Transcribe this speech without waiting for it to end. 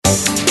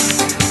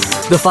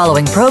The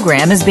following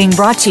program is being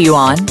brought to you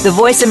on the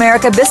Voice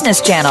America Business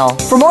Channel.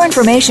 For more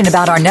information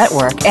about our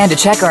network and to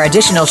check our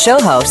additional show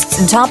hosts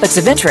and topics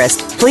of interest,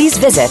 please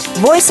visit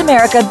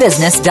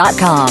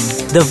voiceamericabusiness.com.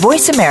 The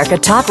Voice America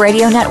Talk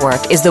Radio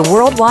Network is the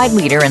worldwide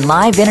leader in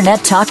live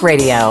Internet talk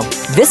radio.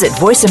 Visit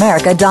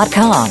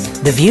voiceamerica.com.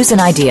 The views and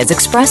ideas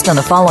expressed on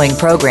the following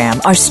program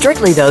are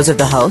strictly those of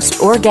the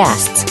host or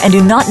guests and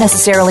do not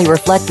necessarily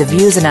reflect the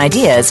views and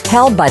ideas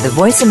held by the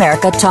Voice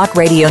America Talk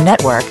Radio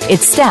Network,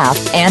 its staff,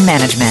 and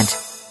management.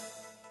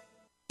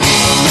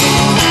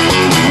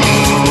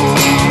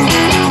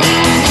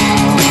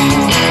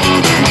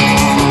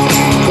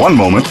 One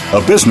moment,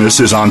 a business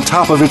is on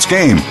top of its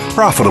game,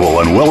 profitable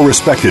and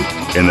well-respected.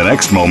 In the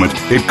next moment,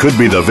 it could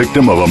be the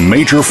victim of a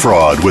major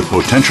fraud with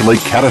potentially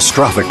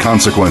catastrophic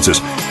consequences,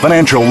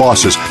 financial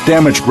losses,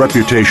 damaged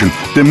reputation,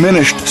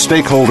 diminished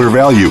stakeholder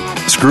value,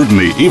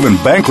 scrutiny, even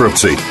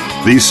bankruptcy.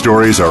 These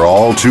stories are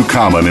all too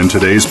common in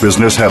today's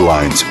business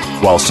headlines.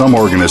 While some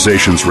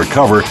organizations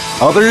recover,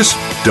 others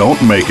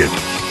don't make it.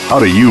 How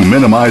do you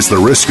minimize the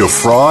risk of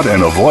fraud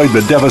and avoid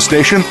the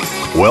devastation?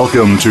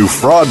 Welcome to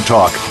Fraud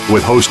Talk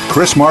with host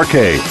Chris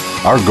Marquet.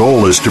 Our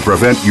goal is to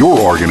prevent your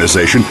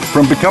organization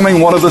from becoming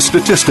one of the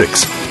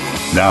statistics.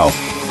 Now,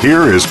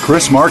 here is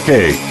Chris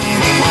Marquet.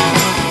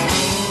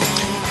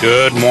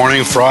 Good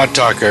morning, Fraud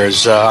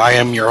Talkers. I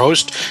am your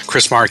host,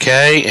 Chris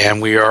Marquet, and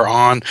we are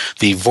on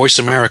the Voice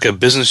America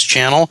Business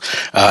Channel,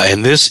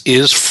 and this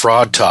is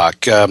Fraud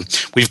Talk.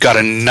 We've got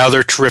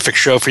another terrific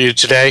show for you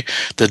today.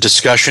 The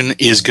discussion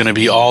is going to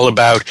be all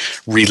about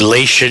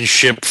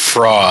relationship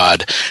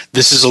fraud.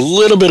 This is a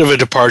little bit of a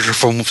departure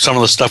from some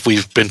of the stuff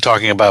we've been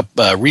talking about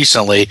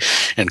recently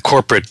in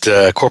corporate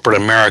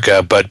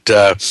America, but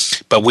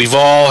we've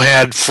all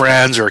had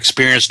friends or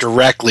experienced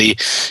directly,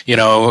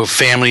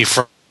 family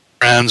friends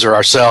or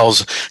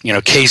ourselves,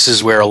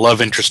 cases where a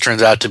love interest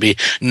turns out to be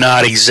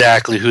not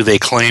exactly who they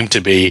claim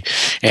to be,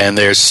 and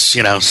there's,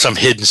 some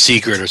hidden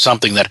secret or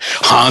something that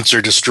haunts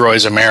or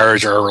destroys a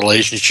marriage or a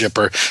relationship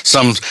or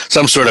some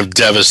sort of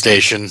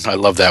devastation. I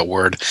love that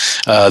word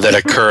that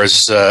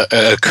occurs.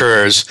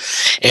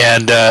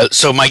 And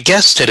so my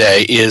guest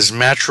today is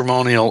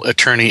matrimonial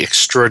attorney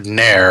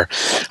extraordinaire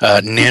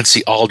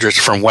Nancy Aldrich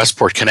from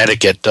Westport,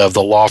 Connecticut, of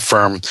the law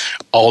firm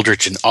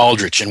Aldrich and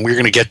Aldrich, and we're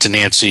going to get to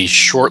Nancy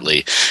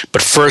shortly.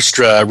 But first,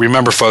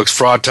 remember, folks,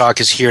 Fraud Talk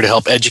is here to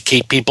help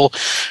educate people,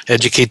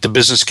 educate the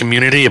business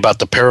community about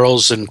the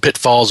perils and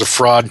pitfalls of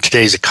fraud in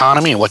today's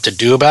economy and what to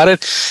do about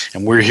it.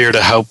 And we're here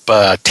to help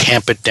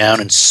tamp it down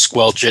and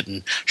squelch it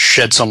and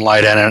shed some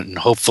light on it and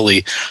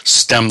hopefully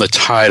stem the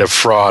tide of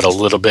fraud a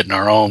little bit in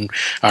our own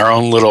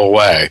little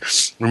way.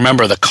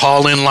 Remember, the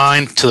call-in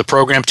line to the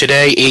program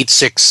today,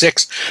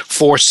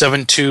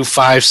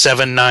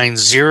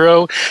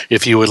 866-472-5790,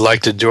 if you would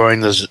like to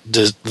join the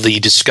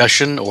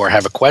discussion or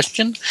have a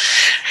question.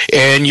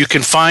 And you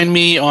can find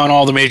me on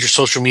all the major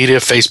social media,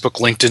 Facebook,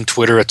 LinkedIn,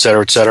 Twitter, et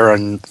cetera,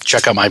 and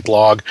check out my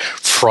blog,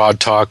 Fraud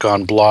Talk,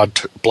 on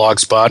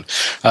Blogspot.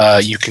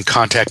 You can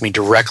contact me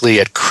directly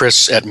at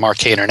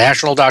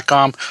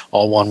chris@marquetinternational.com,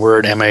 all one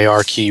word,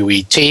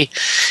 MARQUET,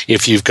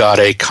 if you've got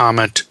a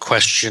comment,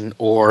 question,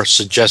 or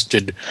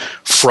suggested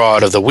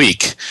fraud of the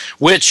week,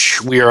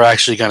 which we are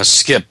actually going to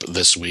skip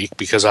this week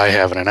because I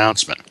have an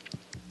announcement.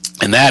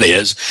 And that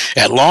is,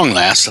 at long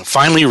last,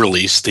 finally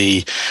released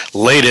the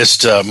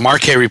latest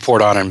Marquet Report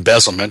on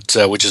Embezzlement,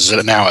 which is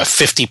now a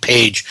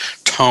 50-page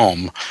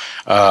tome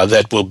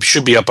that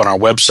should be up on our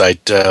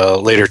website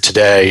later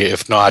today.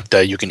 If not,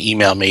 you can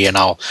email me and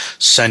I'll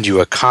send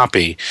you a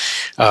copy.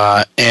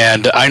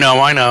 And I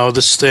know,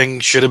 this thing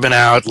should have been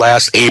out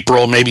last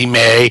April, maybe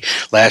May.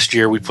 Last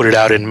year we put it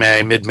out in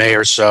May, mid-May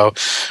or so.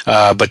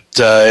 But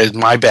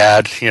my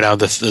bad.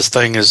 This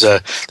thing is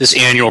this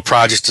annual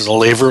project is a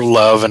labor of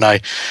love, and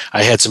I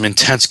had some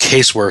intense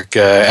casework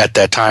at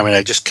that time, and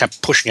I just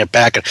kept pushing it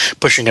back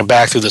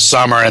through the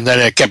summer, and then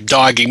it kept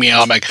dogging me.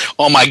 I'm like,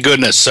 oh my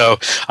goodness! So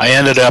I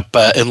ended up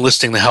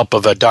enlisting the help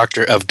of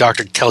Dr.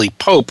 Kelly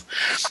Pope,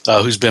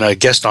 who's been a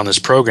guest on this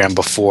program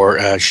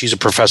before. She's a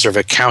professor of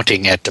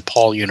accounting at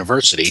DePaul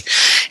University,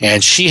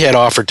 and she had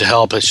offered to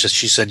help.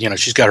 She said,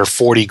 she's got her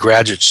 40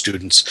 graduate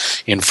students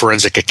in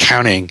forensic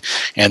accounting,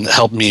 and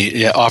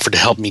offered to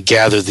help me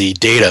gather the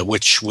data,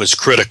 which was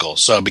critical.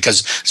 So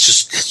because it's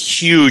just a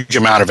huge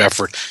amount of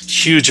effort,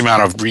 huge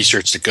amount of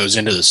research that goes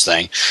into this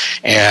thing,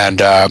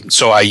 and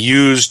so I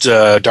used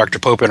Dr.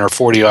 Pope and her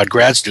 40-odd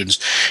grad students,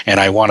 and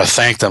I want to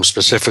thank them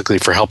specifically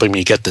for helping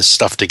me get this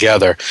stuff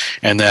together.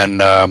 And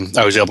then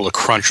I was able to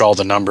crunch all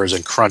the numbers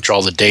and crunch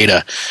all the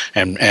data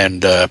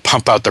and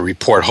pump out the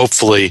report.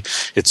 Hopefully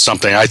it's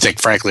something, I think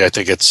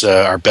it's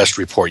our best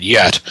report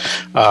yet.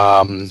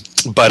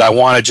 But I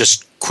want to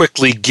just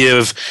quickly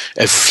give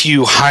a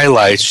few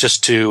highlights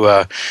just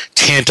to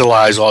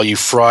tantalize all you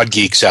fraud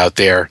geeks out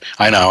there.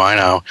 I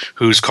know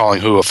who's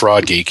calling who a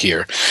fraud geek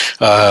here.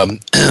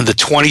 the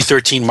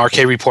 2013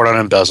 Marquet Report on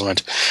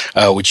Embezzlement,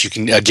 which you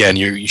can, again,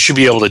 you should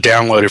be able to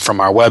download it from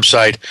our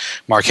website,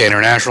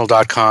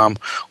 marquetinternational.com,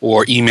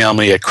 or email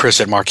me at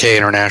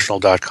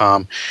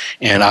chris@marquetinternational.com,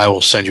 and I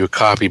will send you a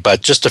copy.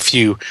 But just a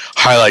few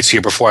highlights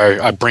here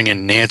before I bring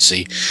in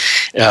Nancy.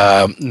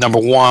 Number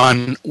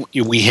one,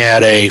 we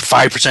had a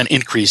 5%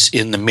 increase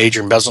in the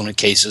major embezzlement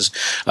cases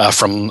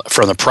from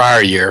the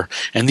prior year.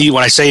 And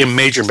when I say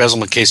major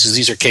embezzlement cases,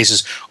 these are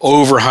cases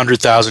over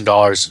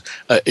 $100,000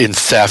 in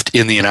theft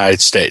in the United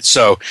States.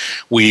 So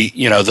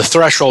the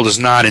threshold is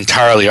not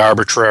entirely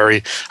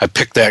arbitrary. I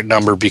picked that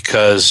number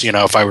because,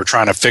 if I were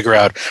trying to figure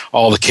out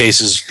all the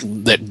cases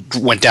that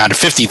went down to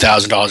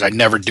 $50,000, I'd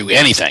never do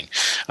anything.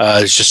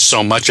 There's just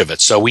so much of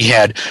it. So we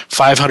had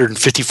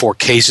 554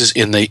 cases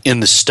in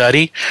the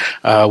study,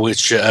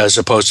 which as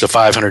opposed to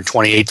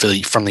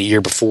 528 from the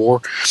year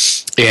before.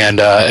 And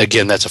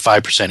again, that's a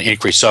 5%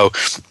 increase. So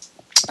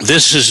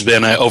this has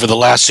been over the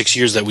last 6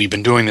 years that we've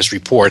been doing this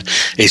report.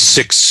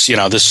 6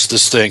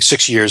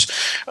 years.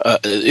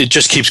 It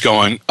just keeps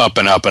going up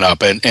and up and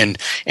up. And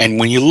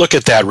when you look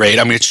at that rate,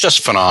 I mean, it's just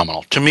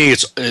phenomenal. To me,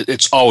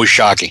 it's always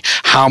shocking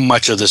how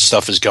much of this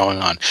stuff is going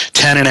on.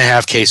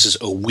 10.5 cases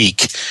a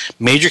week,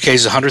 major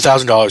cases,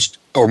 $100,000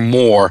 or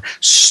more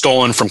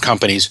stolen from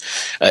companies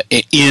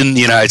in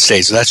the United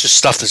States. And that's just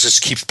stuff that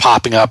just keeps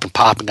popping up and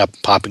popping up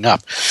and popping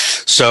up.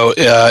 So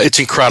it's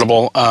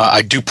incredible.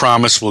 I do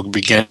promise we'll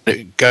be getting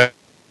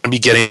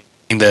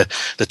the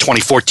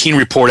 2014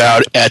 report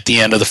out at the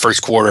end of the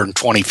first quarter in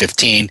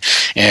 2015,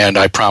 and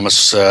I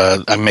promise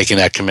I'm making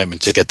that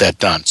commitment to get that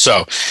done.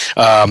 So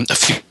a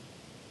few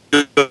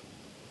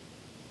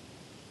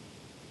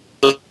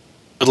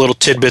little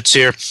tidbits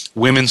here.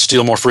 Women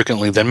steal more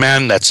frequently than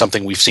men. That's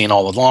something we've seen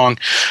all along,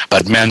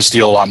 but men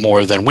steal a lot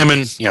more than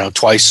women,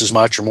 twice as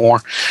much or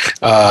more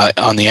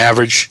on the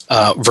average.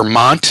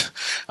 Vermont,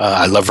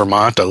 I love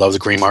Vermont. I love the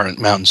Green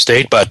Mountain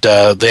State, but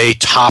they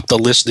topped the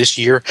list this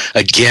year.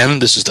 Again,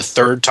 this is the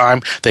third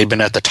time they've been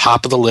at the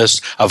top of the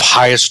list of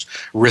highest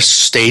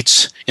risk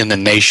states in the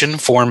nation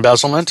for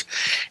embezzlement.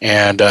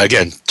 And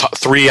again,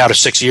 3 out of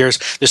 6 years.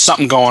 There's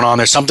something going on.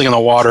 There's something in the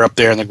water up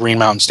there in the Green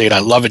Mountain State. I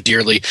love it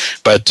dearly,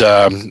 but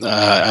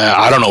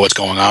I don't know what's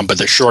going on, but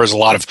there sure is a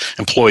lot of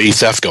employee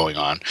theft going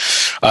on.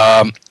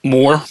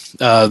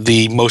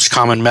 The most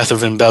common method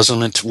of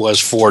embezzlement was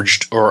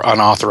forged or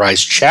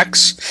unauthorized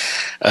checks.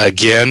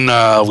 Again,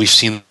 we've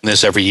seen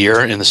this every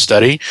year in the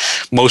study.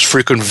 Most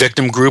frequent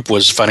victim group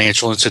was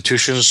financial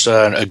institutions.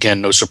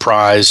 Again, no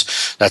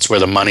surprise. That's where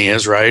the money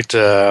is, right?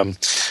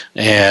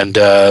 And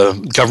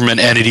government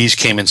entities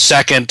came in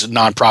second,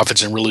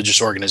 nonprofits and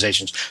religious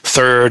organizations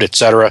third,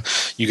 etc.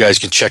 You guys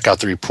can check out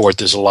the report.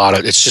 There's a lot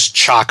of, it's just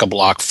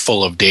chock-a-block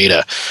full of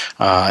data,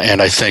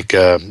 and I think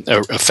a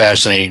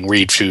fascinating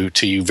read to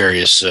you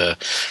various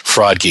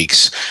fraud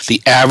geeks.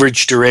 The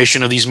average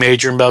duration of these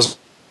major embezzlements,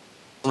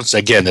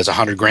 again, there's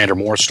 $100,000 or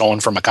more stolen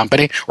from a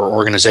company or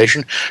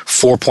organization,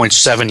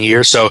 4.7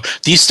 years. So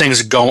these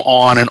things go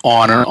on and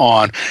on and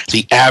on.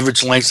 The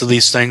average length of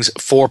these things,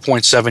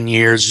 4.7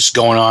 years, just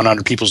going on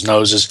under people's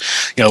noses.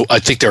 I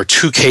think there are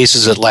 2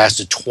 cases that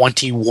lasted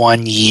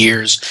 21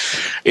 years.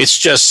 It's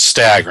just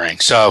staggering.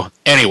 So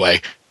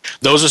anyway,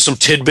 those are some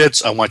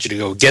tidbits. I want you to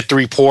go get the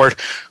report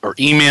or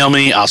email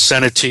me. I'll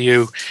send it to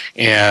you,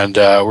 and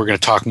we're going to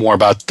talk more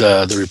about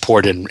the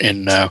report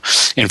in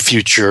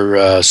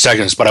future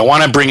segments. But I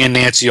want to bring in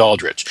Nancy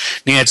Aldrich.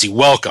 Nancy,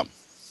 welcome.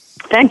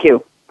 Thank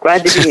you.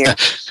 Glad to be here.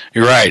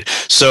 You're right.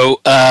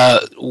 So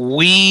I've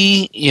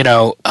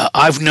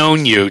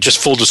known you, just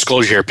full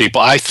disclosure here,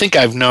 people. I think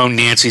I've known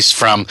Nancy's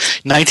from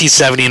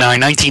 1979,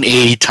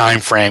 1980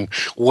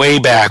 timeframe, way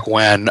back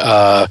when.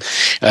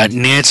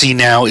 Nancy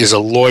now is a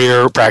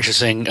lawyer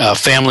practicing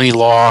family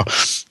law,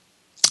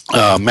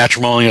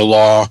 matrimonial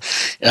law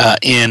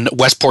in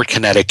Westport,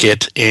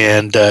 Connecticut,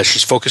 and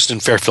she's focused in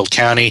Fairfield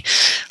County,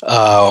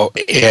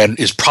 and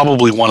is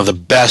probably one of the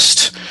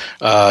best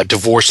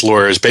divorce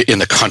lawyers in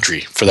the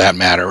country, for that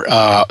matter.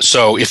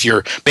 So if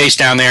you're based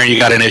down there and you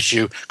got an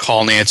issue,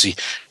 call Nancy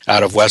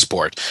out of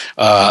Westport.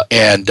 But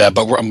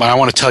I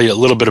want to tell you a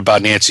little bit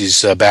about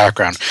Nancy's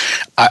background.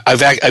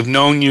 I've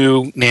known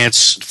you,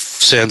 Nance,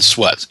 since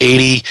what,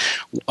 80?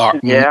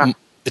 Yeah.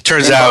 It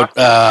turns out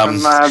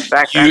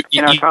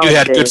you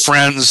had good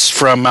friends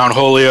from Mount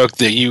Holyoke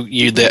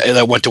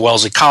that went to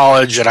Wellesley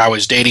College, and I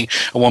was dating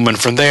a woman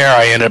from there.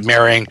 I ended up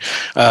marrying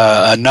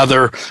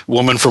another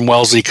woman from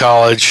Wellesley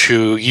College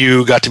who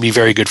you got to be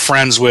very good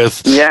friends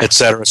with,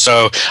 etc.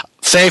 So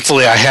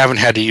thankfully, I haven't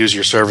had to use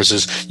your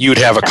services. You'd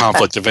have a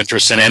conflict of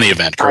interest in any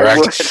event,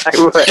 correct? I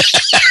would.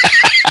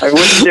 I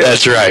would do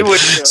That's right. You would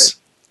do it.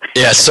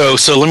 Yeah, so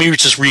let me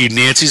just read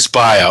Nancy's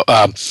bio.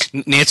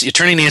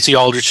 Attorney Nancy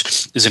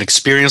Aldrich is an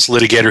experienced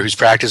litigator whose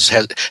practice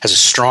has a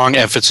strong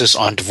emphasis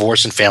on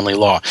divorce and family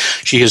law.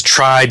 She has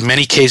tried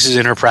many cases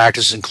in her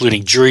practice,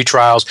 including jury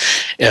trials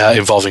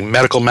involving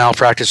medical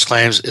malpractice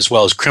claims, as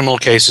well as criminal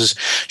cases.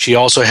 She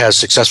also has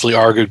successfully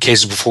argued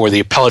cases before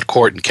the appellate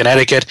court in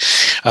Connecticut.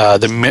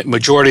 The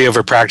majority of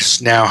her practice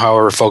now,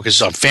 however,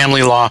 focuses on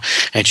family law,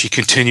 and she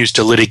continues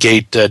to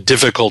litigate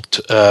difficult,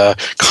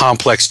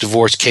 complex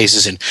divorce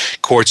cases in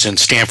courts in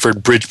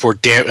Stamford,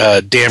 Bridgeport,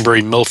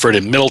 Danbury, Milford,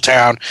 and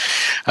Middletown.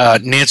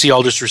 Nancy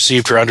Aldrich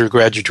received her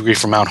undergraduate degree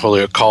from Mount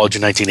Holyoke College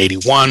in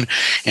 1981,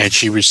 and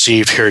she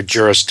received her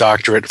Juris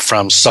Doctorate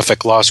from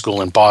Suffolk Law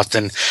School in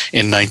Boston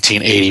in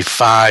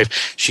 1985.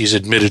 She's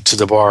admitted to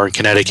the bar in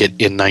Connecticut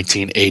in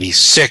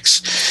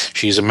 1986.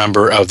 She's a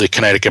member of the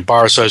Connecticut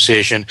Bar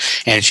Association,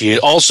 and she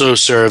also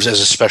serves as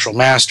a special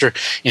master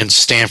in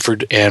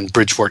Stamford and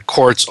Bridgeport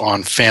courts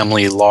on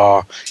family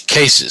law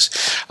cases.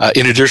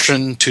 In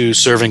addition to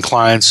serving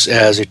clients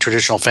as a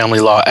traditional family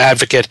law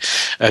advocate,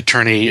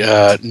 attorney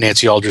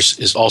Nancy Aldrich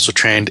is also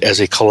trained as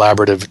a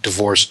collaborative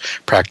divorce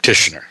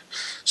practitioner.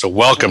 So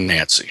welcome,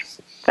 Nancy.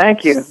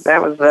 Thank you.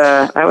 That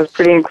was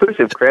pretty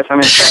inclusive, Chris. I'm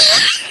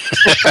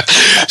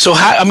impressed. So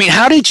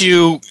how did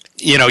you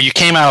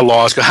came out of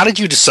law school, how did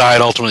you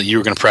decide ultimately you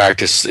were going to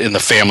practice in the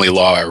family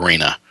law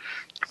arena?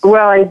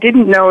 Well, I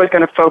didn't know I was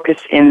going to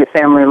focus in the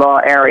family law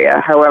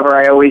area. However,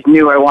 I always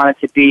knew I wanted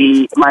to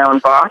be my own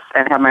boss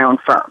and have my own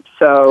firm.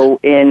 So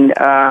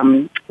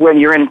when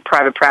you're in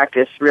private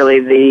practice,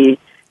 really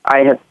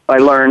I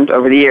learned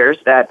over the years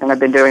that, and I've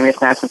been doing this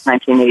now since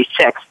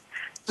 1986,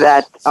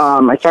 that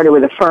I started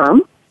with a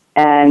firm.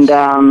 And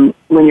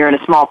when you're in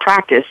a small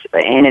practice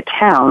in a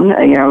town,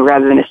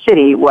 rather than a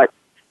city, what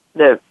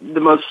the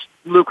most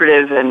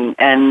lucrative and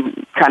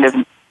kind of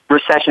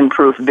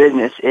recession-proof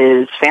business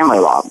is family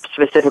law,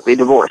 specifically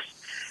divorce.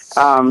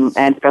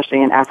 And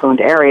especially in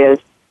affluent areas,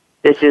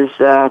 this is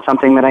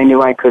something that I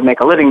knew I could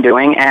make a living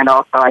doing, and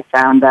also I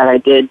found that I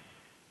did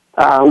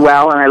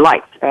well and I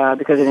liked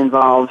because it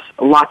involves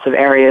lots of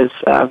areas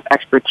of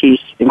expertise,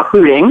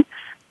 including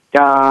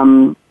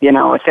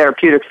a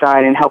therapeutic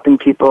side and helping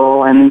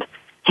people and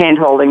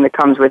hand-holding that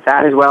comes with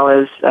that, as well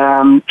as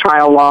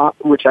trial law,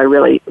 which I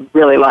really,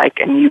 really like,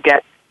 and you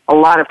get a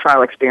lot of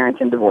trial experience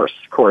in divorce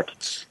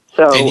courts.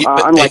 So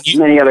unlike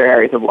many other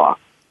areas of law.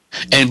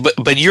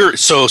 But you're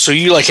so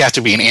you have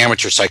to be an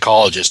amateur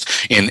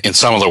psychologist in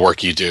some of the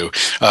work you do.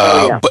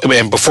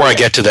 And before I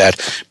get to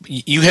that,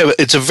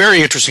 it's a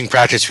very interesting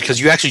practice because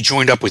you actually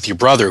joined up with your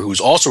brother, who's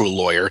also a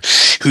lawyer,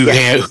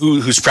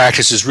 whose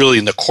practice is really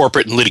in the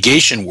corporate and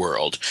litigation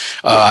world.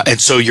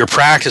 And so your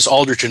practice,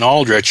 Aldrich and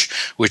Aldrich,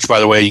 which by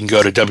the way you can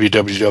go to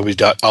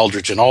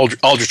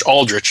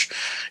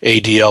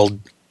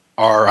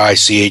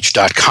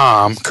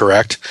ALDRICH.com,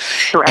 correct?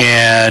 Correct.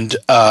 And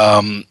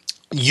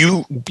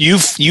you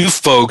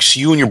folks,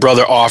 you and your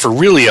brother offer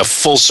really a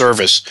full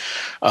service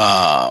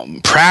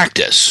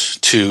practice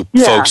to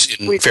folks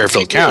in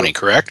Fairfield County,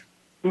 correct?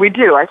 We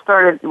do. I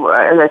started,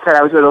 as I said,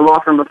 I was with a law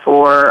firm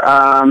before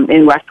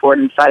in Westport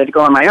and decided to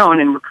go on my own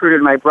and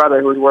recruited my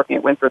brother, who was working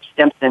at Winthrop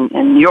Stimson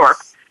in New York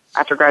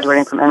after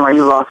graduating from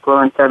NYU Law School,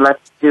 and said,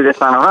 let's do this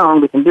on our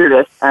own. We can do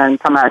this and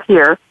come out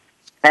here.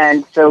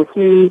 And so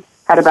he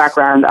had a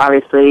background,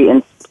 obviously,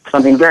 in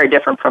something very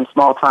different from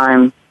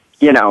small-time,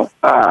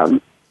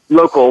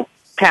 local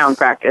town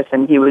practice,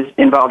 and he was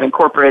involved in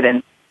corporate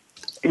and,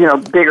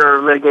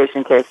 bigger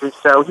litigation cases.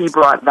 So he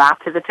brought that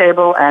to the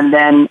table, and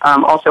then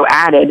also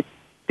added,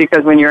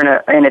 because when you're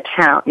in a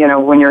town,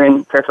 when you're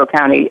in Fairfield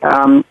County,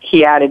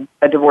 he added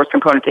a divorce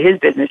component to his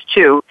business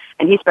too,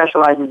 and he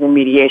specializes in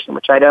mediation,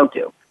 which I don't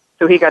do.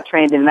 So he got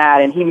trained in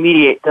that, and he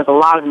does a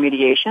lot of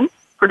mediation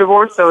for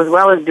divorce. So as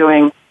well as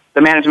doing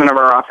the management of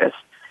our office,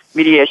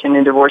 mediation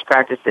in divorce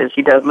practices,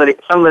 he does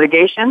some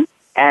litigation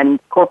and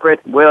corporate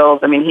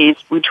wills. I mean,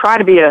 we try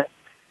to be as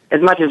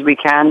much as we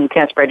can. You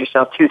can't spread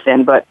yourself too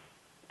thin, but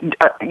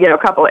a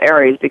couple of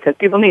areas because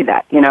people need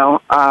that.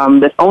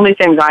 The only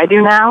things I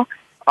do now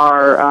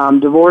are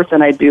divorce,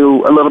 and I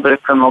do a little bit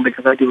of criminal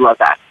because I do love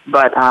that,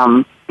 but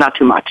not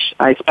too much.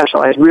 I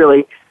specialize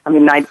really.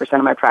 90%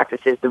 of my practice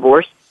is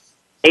divorce.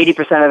 80%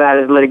 of that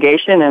is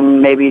litigation,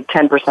 and maybe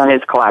 10%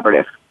 is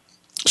collaborative.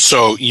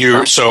 So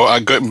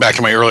going back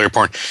to my earlier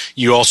point,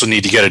 you also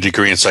need to get a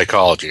degree in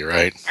psychology,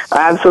 right?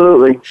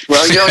 Absolutely.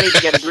 Well, you don't need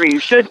to get a degree. You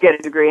should get a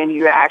degree, and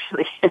you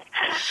actually,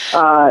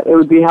 it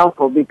would be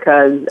helpful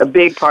because a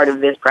big part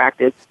of this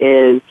practice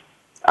is,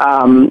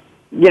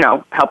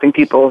 helping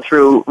people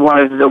through one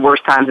of the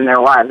worst times in their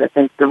lives. I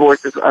think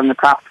divorce is on the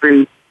top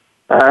three,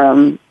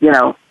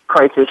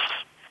 crisis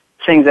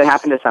things that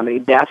happen to somebody: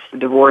 death,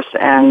 divorce,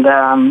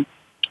 and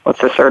what's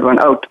the third one?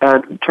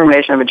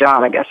 Termination of a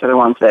job, I guess, are the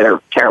ones that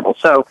are terrible.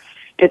 So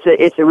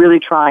it's a really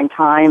trying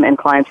time, and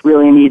clients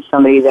really need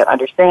somebody that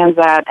understands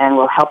that and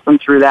will help them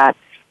through that.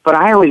 But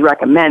I always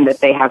recommend that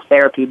they have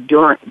therapy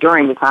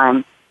during the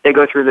time they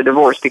go through the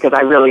divorce because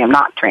I really am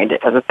not trained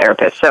as a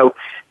therapist. So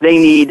they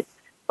need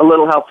a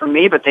little help from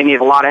me, but they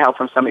need a lot of help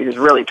from somebody who's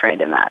really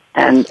trained in that.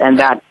 And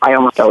that I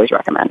almost always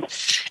recommend.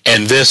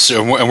 And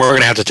we're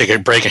going to have to take a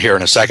break here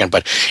in a second,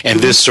 and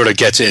this sort of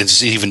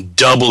it's even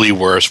doubly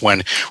worse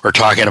when we're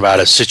talking about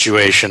a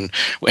situation,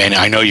 and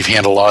I know you've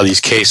handled a lot of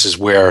these cases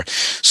where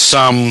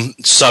some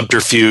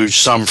subterfuge,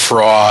 some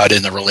fraud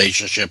in the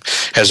relationship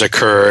has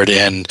occurred,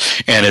 and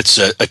it's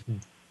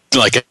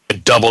like a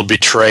double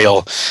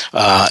betrayal,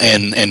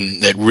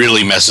 and it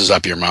really messes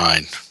up your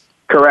mind.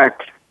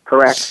 Correct.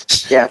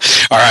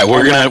 Yes. All right,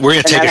 we're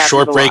gonna take a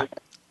short break.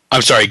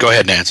 I'm sorry. Go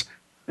ahead, Nance.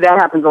 That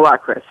happens a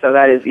lot, Chris. So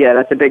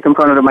that's a big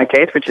component of my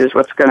case, which is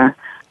what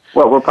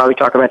we'll probably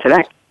talk about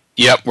today.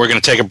 Yep, we're going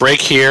to take a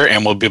break here,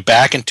 and we'll be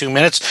back in 2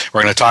 minutes.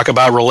 We're going to talk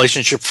about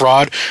relationship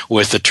fraud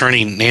with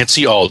attorney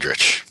Nancy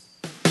Aldrich.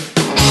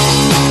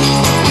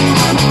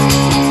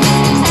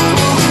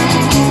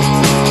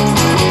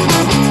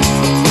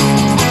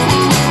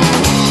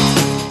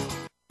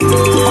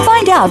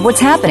 Find out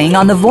what's happening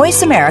on the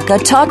Voice America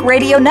Talk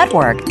Radio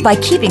Network by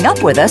keeping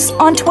up with us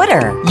on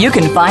Twitter. You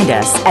can find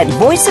us at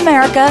Voice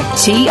America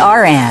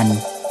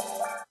TRN.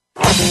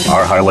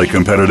 Our highly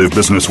competitive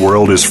business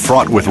world is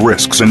fraught with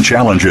risks and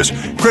challenges.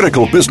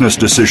 Critical business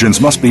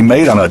decisions must be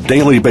made on a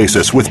daily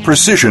basis with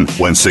precision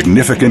when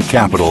significant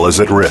capital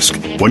is at risk.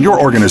 When your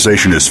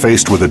organization is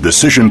faced with a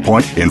decision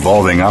point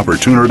involving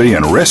opportunity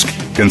and risk,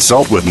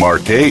 consult with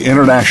Marquet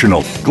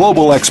International,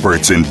 global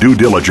experts in due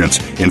diligence,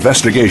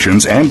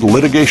 investigations, and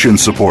litigation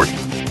support.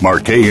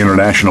 Marquet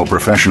International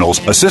professionals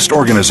assist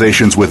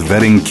organizations with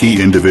vetting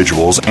key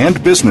individuals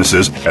and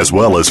businesses, as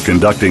well as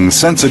conducting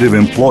sensitive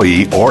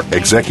employee or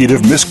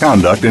executive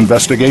misconduct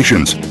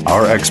investigations.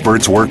 Our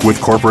experts work with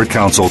corporate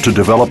counsel to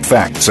develop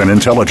facts and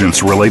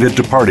intelligence related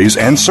to parties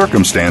and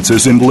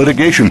circumstances in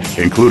litigation,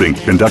 including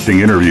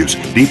conducting interviews,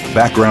 deep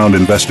background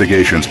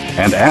investigations,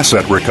 and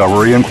asset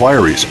recovery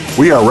inquiries.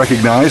 We are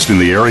recognized in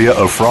the area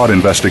of fraud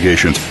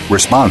investigations,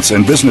 response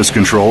and business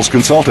controls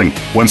consulting.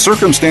 When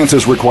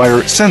circumstances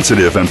require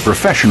sensitive and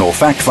professional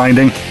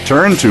fact-finding,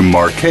 turn to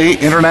Marquet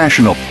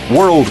International,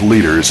 world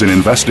leaders in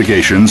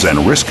investigations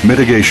and risk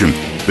mitigation.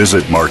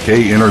 Visit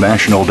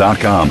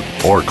MarquetInternational.com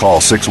or call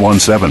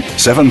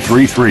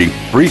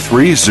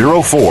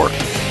 617-733-3304.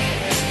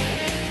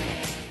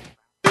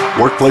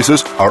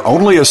 Workplaces are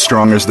only as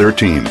strong as their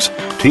teams.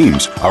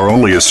 Teams are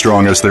only as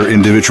strong as their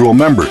individual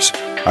members.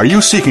 Are you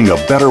seeking a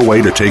better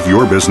way to take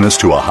your business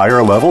to a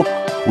higher level?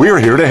 We're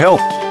here to help.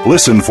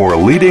 Listen for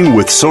Leading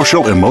with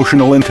Social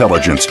Emotional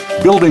Intelligence,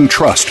 Building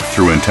Trust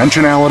Through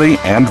Intentionality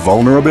and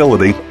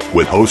Vulnerability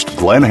with host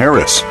Glenn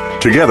Harris.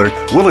 Together,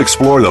 we'll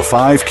explore the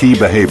 5 key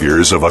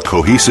behaviors of a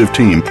cohesive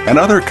team and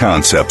other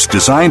concepts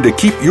designed to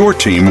keep your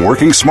team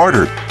working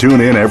smarter. Tune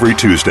in every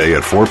Tuesday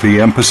at 4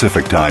 p.m.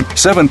 Pacific Time,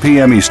 7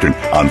 p.m. Eastern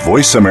on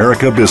Voice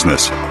America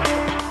Business.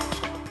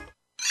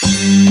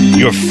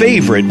 Your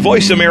favorite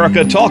Voice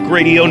America Talk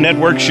Radio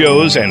Network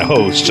shows and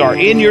hosts are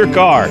in your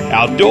car,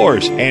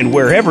 outdoors, and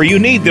wherever you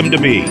need them to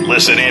be.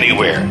 Listen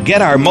anywhere.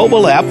 Get our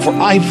mobile app for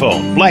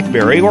iPhone,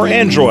 BlackBerry, or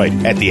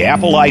Android at the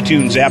Apple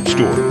iTunes App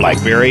Store,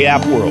 BlackBerry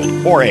App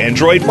World, or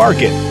Android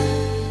Market.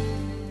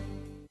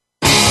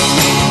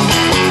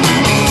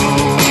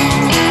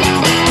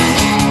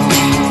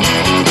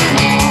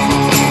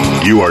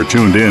 You are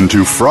tuned in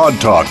to Fraud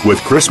Talk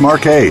with Chris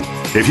Marquet.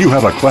 If you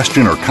have a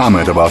question or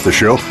comment about the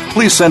show,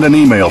 please send an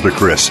email to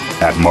Chris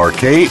at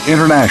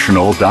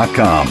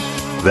marquetinternational.com.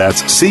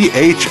 That's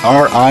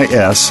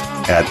CHRIS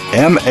at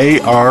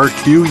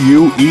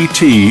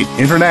MARQUET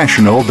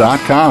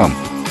international.com.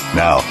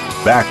 Now,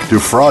 back to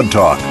Fraud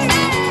Talk.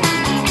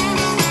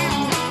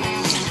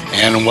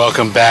 And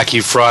welcome back,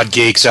 you fraud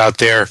geeks out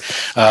there.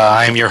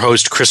 I am your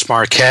host, Chris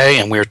Marquet,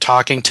 and we're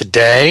talking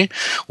today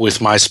with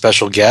my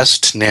special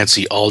guest,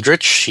 Nancy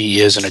Aldrich. She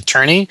is an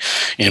attorney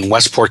in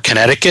Westport,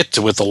 Connecticut,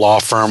 with the law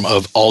firm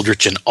of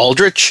Aldrich and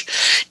Aldrich,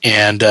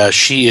 and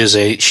she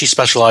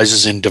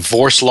specializes in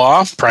divorce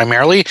law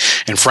primarily.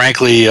 And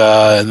frankly,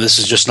 this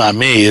is just not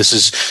me.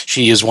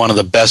 She is one of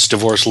the best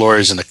divorce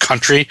lawyers in the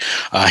country.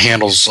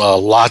 Handles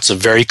lots of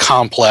very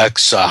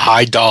complex,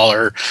 high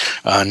dollar,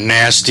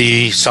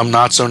 nasty, some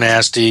not so nasty,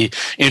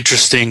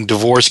 interesting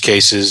divorce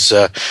cases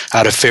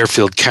out of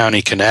Fairfield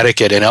County,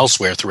 Connecticut, and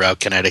elsewhere throughout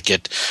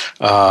Connecticut.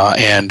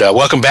 And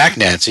welcome back,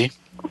 Nancy.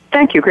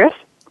 Thank you, Chris.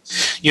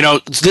 You know,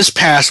 this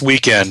past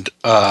weekend,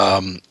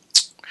 I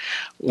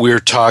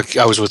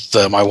was with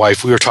my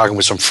wife. We were talking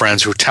with some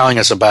friends who were telling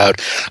us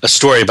about a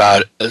story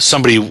about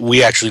somebody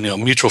we actually know, a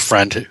mutual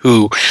friend,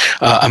 who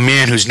a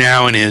man who's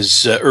now in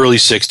his early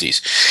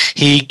 60s.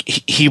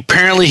 He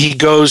apparently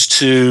goes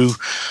to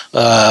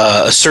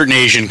a certain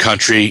Asian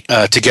country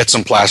to get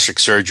some plastic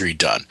surgery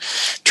done.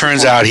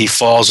 Turns out he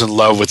falls in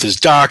love with his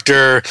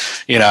doctor.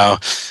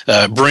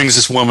 Brings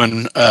this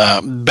woman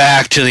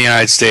back to the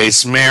United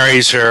States,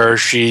 marries her.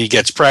 She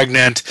gets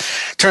pregnant.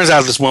 Turns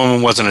out this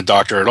woman wasn't a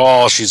doctor at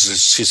all. She's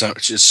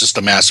just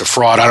a massive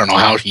fraud. I don't know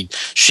how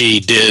she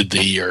did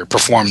or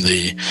performed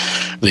the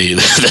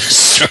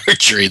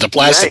surgery, the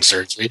plastic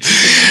surgery.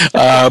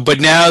 But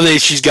now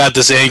she's got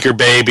this anchor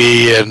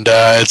baby, and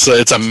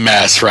it's a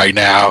mess right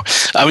now.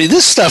 I mean,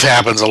 this stuff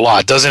happens a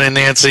lot, doesn't it,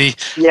 Nancy?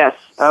 Yes.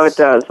 Oh, it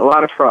does. A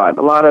lot of fraud.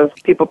 A lot of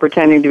people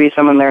pretending to be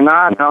someone they're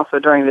not, and also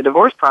during the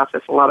divorce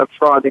process, a lot of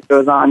fraud that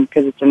goes on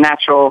because it's a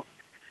natural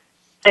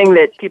thing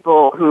that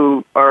people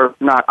who are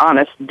not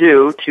honest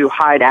do to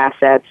hide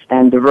assets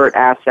and divert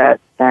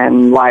assets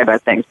and lie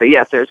about things. But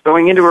yes, there's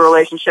going into a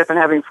relationship and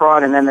having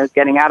fraud, and then there's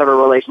getting out of a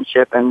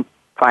relationship and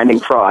finding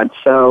fraud.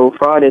 So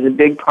fraud is a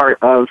big part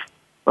of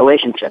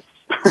relationships,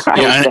 I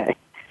would say.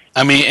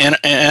 I mean, and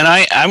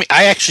I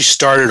actually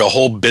started a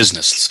whole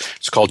business.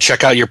 It's called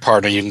Check Out Your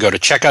Partner. You can go to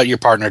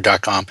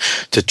checkoutyourpartner.com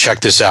to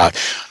check this out.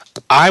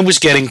 I was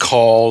getting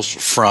calls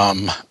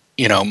from,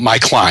 my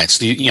clients,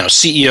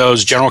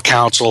 CEOs, general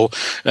counsel,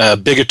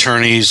 big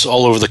attorneys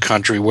all over the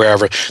country,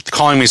 wherever, they're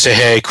calling me and say,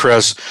 "Hey,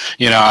 Chris,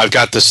 I've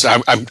got this. I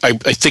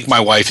think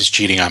my wife is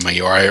cheating on me,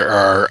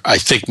 or I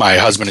think my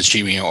husband is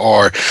cheating,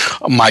 or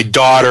my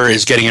daughter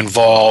is getting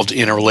involved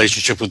in a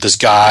relationship with this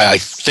guy. I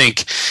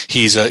think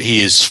he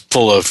is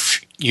full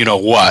of."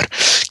 What?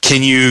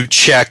 Can you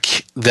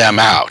check them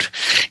out?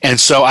 And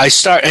so I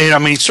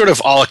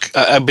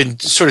I've been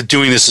sort of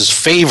doing this as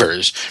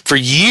favors for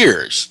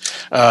years,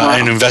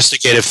 an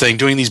investigative thing,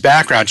 doing these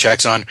background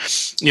checks on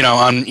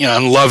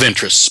love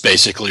interests,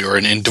 basically, or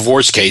in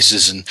divorce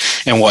cases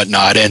and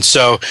whatnot. And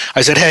so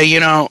I said, hey,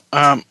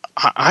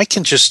 I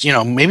can just,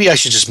 maybe I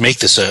should just make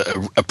this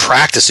a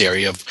practice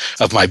area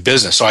of my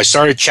business. So I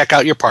started Check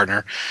Out Your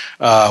Partner,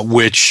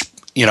 which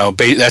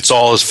that's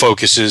all his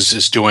focus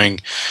is doing,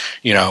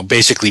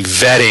 basically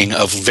vetting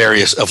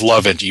of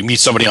love interest. You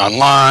meet somebody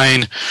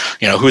online,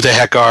 who the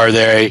heck are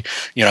they?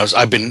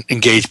 I've been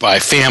engaged by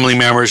family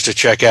members to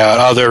check out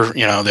other,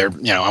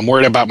 I'm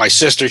worried about my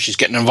sister. She's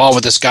getting involved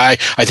with this guy.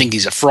 I think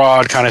he's a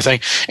fraud, kind of thing.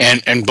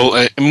 And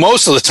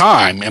most of the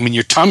time, I mean,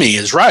 your tummy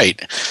is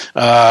right.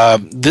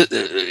 Am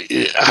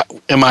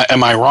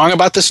I wrong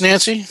about this,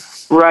 Nancy?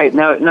 Right.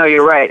 No,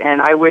 you're right.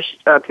 And I wish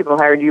people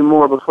hired you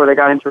more before they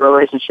got into a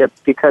relationship,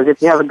 because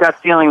if you have a gut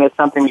feeling that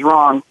something's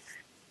wrong,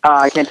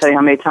 I can't tell you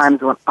how many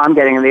times when I'm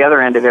getting on the other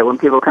end of it when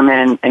people come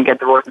in and get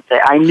divorced and say,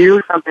 I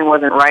knew something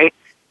wasn't right,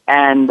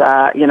 and,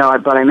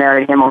 but I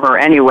married him or her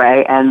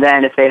anyway. And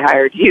then if they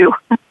hired you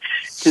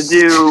to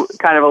do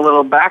kind of a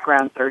little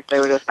background search, they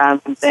would have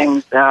found some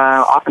things.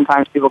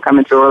 Oftentimes people come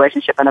into a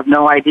relationship and have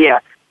no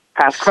idea.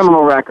 Past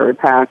criminal record,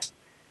 past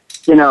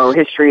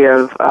history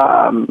of,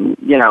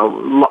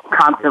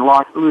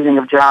 constant losing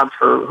of jobs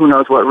for who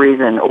knows what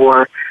reason,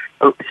 or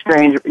a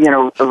strange,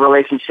 a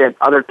relationship,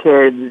 other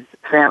kids,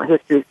 family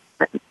history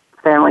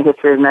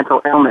of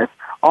mental illness,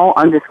 all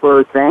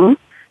undisclosed things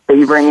that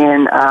you bring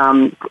in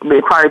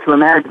prior to a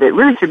marriage that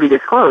really should be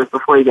disclosed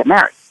before you get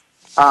married.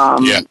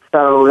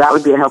 So that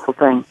would be a helpful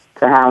thing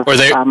to have.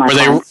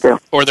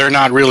 Or they're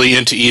not really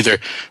into either,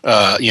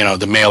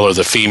 the male or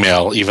the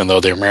female, even though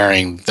they're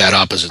marrying that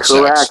opposite sex.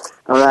 Correct.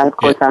 Oh, that of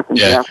course happens.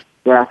 Yeah,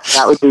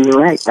 that would be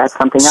right. That's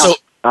something else.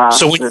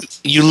 So when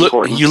you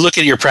look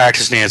at your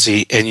practice,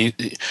 Nancy, and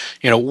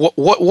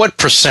what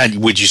percent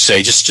would you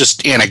say,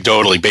 just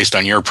anecdotally based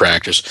on your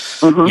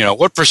practice,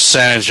 what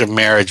percentage of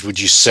marriage would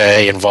you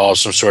say involves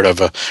some sort of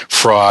a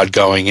fraud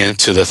going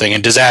into the thing,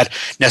 and does that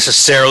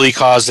necessarily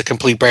cause the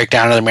complete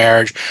breakdown of the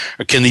marriage,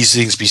 or can these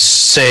things be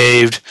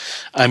saved?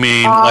 I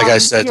mean, like I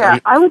said,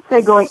 I would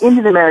say going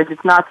into the marriage,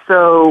 it's not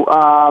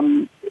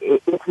so,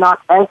 it's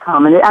not as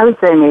common. I would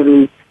say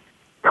maybe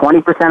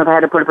 20%. If I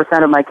had to put a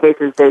percent of my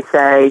cases, they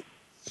say.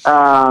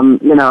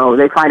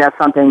 They find out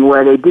something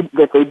where they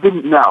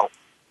didn't know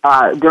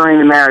during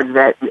the marriage,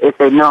 that if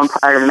they'd known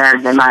prior to the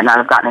marriage, they might not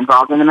have gotten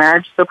involved in the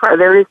marriage. So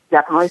there is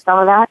definitely some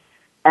of that.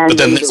 And but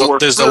then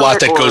there's a lot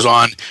that goes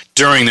on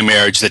during the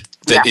marriage that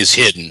is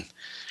hidden.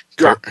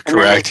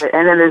 Correct.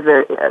 And then there's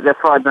the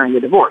fraud during the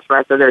divorce,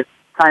 right? So there's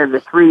kind of the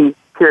three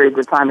periods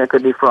of time that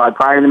could be fraud: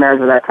 prior to the marriage,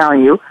 without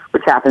telling you,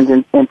 which happens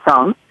in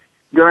some;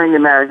 during the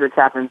marriage, which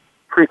happens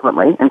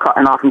frequently and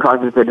often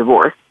causes the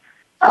divorce.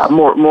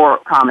 More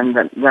common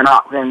than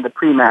the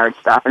pre-marriage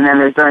stuff. And then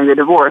there's during the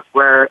divorce,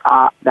 where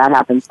that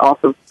happens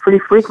also pretty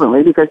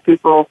frequently, because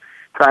people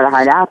try to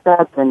hide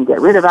assets and get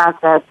rid of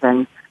assets,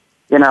 and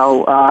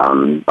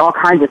all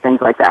kinds of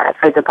things like that.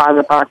 Trade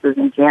deposit boxes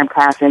and jam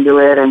cash into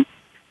it, and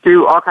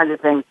do all kinds of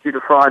things to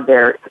defraud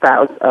their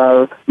spouse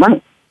of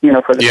money.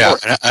 For the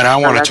divorce. And I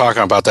want to talk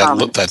about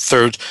that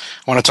third.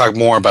 I want to talk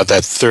more about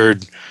that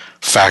third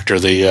factor,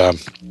 the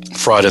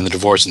fraud in the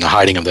divorce and the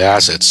hiding of the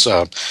assets,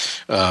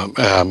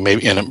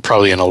 maybe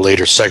probably in a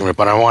later segment.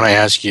 But I want to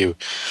ask you,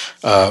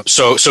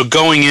 so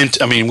going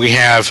into, I mean, we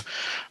have,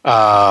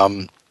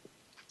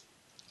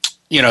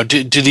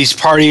 do these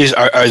parties,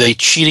 are they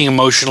cheating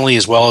emotionally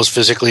as well as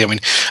physically? I mean,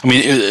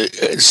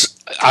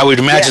 I would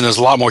imagine there's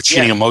a lot more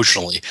cheating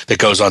emotionally that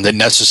goes on than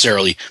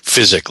necessarily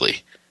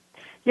physically.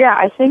 Yeah,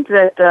 I think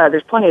that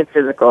there's plenty of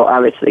physical,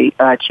 obviously,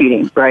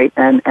 cheating, right?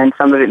 And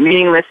some of it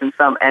meaningless,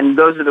 and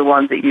those are the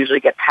ones that usually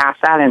get past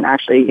that, and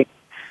actually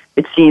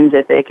it seems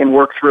that they can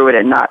work through it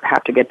and not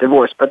have to get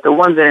divorced. But the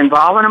ones that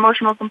involve an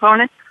emotional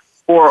component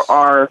or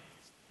are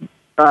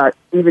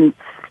even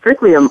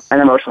strictly an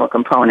emotional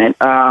component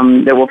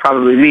that will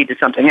probably lead to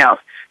something else,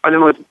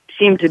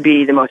 seem to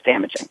be the most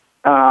damaging.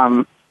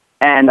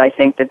 And I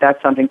think that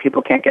that's something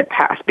people can't get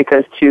past,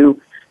 because to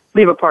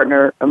leave a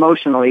partner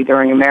emotionally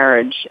during a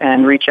marriage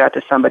and reach out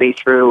to somebody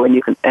through,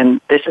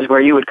 and this is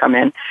where you would come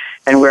in,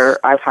 and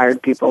where I've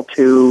hired people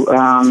to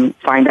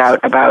find out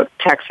about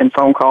texts and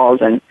phone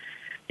calls and,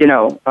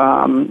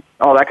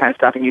 all that kind of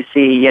stuff. And you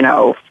see,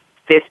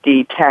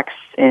 50 texts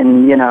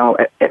in,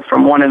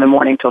 from 1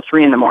 a.m. till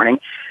 3 a.m.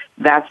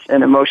 That's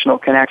an emotional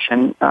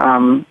connection.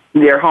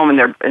 They're home in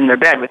their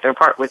bed with their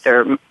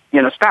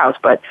spouse,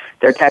 but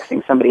they're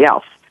texting somebody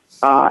else.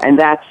 And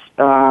that's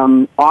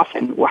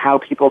often how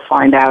people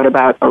find out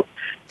about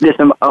this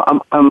some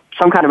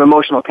kind of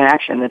emotional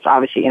connection that's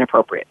obviously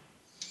inappropriate.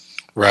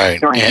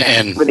 Right,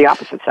 and with the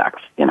opposite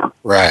sex,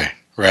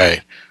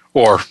 Right.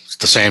 Or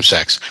the same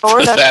sex.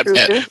 Or that's true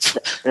too.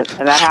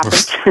 That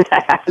happens.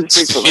 That happens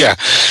frequently.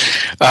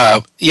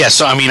 Yeah.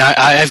 So I mean,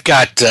 I've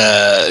got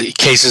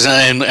cases,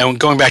 and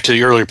going back to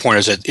the earlier point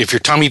is that if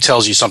your tummy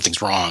tells you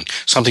something's wrong,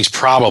 something's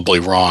probably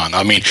wrong.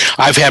 I mean,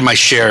 I've had my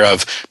share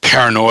of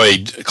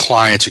paranoid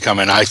clients who come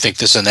in. I think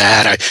this and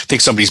that. I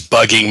think somebody's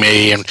bugging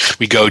me, and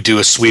we go do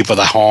a sweep of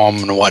the home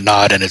and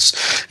whatnot, and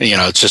it's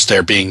just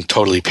they're being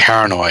totally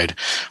paranoid.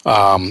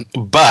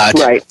 But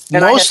right,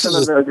 and I have some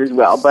of those as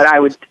well. But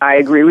I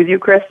agree with you,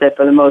 Chris, that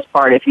for the most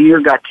part, if your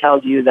gut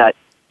tells you that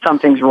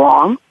something's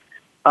wrong,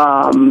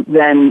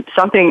 then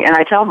something, and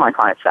I tell my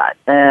clients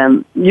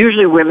that.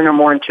 Usually women are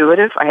more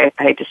intuitive, I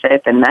hate to say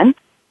it, than men.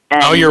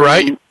 And you're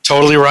right.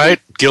 Totally right.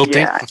 Guilty.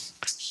 Yeah.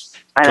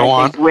 And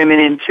I think women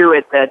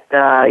intuit that,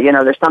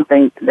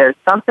 there's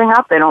something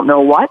up, they don't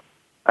know what.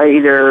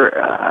 Either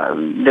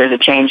there's a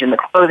change in the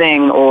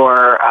clothing,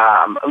 or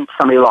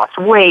somebody lost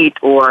weight,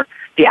 or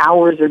the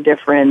hours are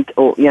different,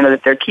 or,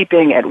 that they're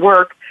keeping at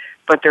work.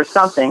 But there's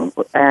something,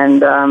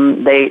 and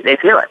they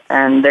feel it.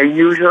 And they're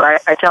usually,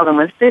 I tell them,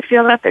 once they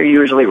feel that, they're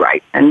usually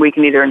right. And we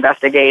can either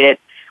investigate it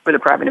with a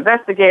private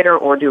investigator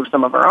or do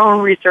some of our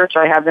own research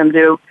I have them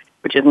do,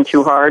 which isn't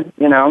too hard,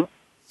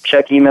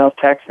 check emails,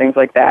 text, things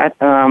like that.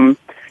 And,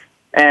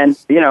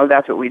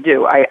 that's what we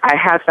do. I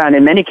have found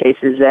in many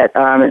cases that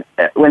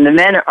when the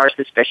men are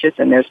suspicious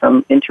and there's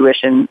some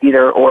intuition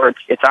either or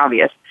it's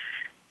obvious,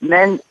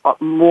 men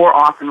more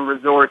often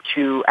resort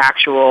to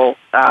actual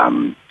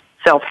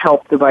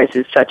self-help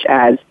devices, such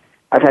as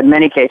I've had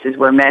many cases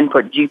where men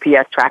put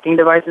GPS tracking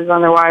devices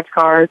on their wives'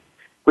 cars,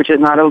 which is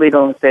not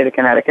illegal in the state of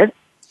Connecticut.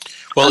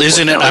 Well,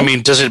 isn't it? I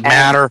mean, does it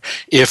matter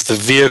if the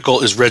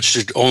vehicle is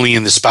registered only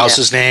in the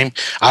spouse's name?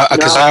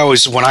 Because I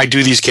always, when I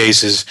do these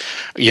cases,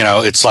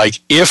 it's like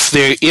if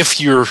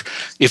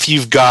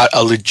you've got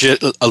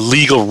a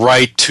legal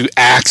right to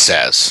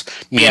access,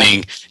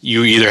 meaning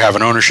you either have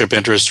an ownership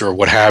interest or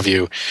what have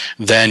you,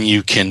 then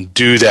you can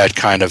do that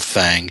kind of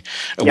thing,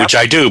 which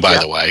I do, by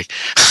the way.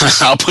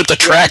 I'll put the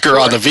tracker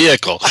on the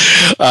vehicle.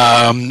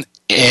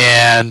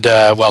 And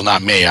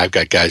not me. I've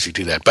got guys who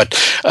do that, but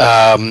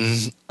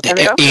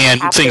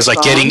and things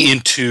like getting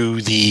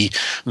into the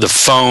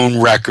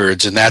phone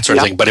records and that sort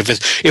of thing. But if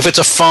it's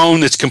a phone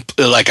that's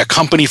like a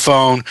company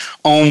phone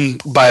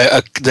owned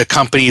by the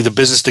company, the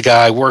business the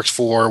guy works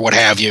for, what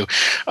have you,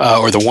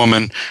 or the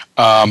woman,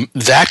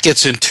 that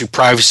gets into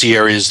privacy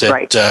areas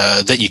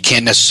that you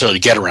can't necessarily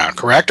get around.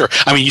 Correct? Or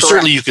I mean,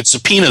 certainly you could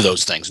subpoena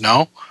those things.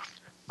 No.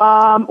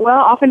 Well,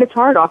 often it's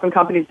hard. Often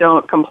companies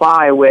don't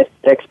comply with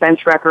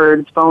expense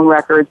records, phone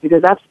records,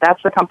 because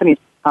that's the company's,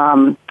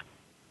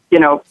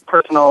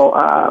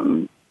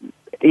 personal,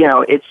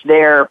 it's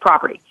their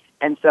property.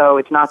 And so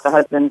it's not the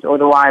husband's or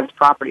the wife's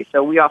property.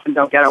 So we often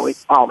don't get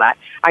always all that.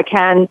 I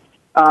can,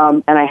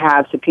 and I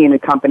have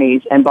subpoenaed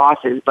companies and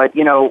bosses, but,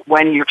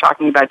 when you're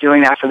talking about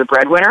doing that for the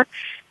breadwinner,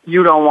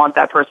 you don't want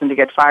that person to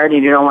get fired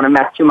and you don't want to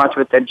mess too much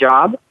with their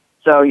job.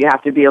 So you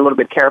have to be a little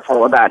bit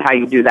careful about how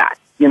you do that.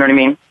 You know what I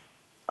mean?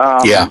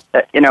 And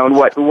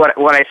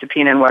what I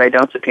subpoena and what I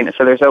don't subpoena.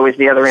 So there's always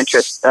the other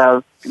interest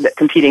of the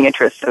competing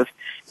interests of,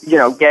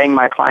 getting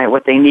my client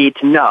what they need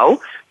to know,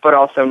 but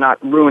also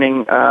not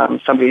ruining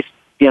somebody's,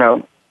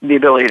 the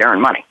ability to earn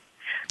money.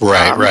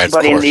 Right.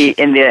 But in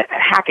the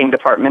hacking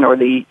department or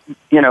the,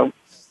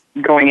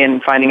 going in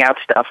and finding out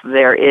stuff,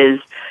 there is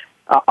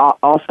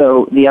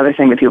also the other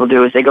thing that people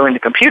do is they go into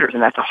computers,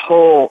 and that's a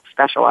whole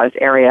specialized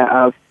area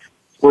of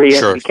where you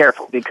have to be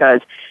careful,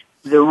 because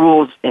the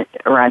rules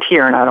around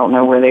here, and I don't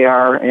know where they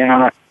are,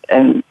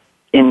 in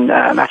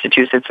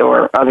Massachusetts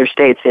or other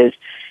states, is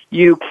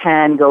you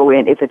can go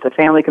in, if it's a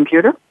family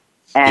computer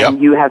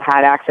and you have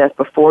had access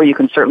before, you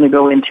can certainly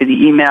go into the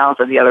emails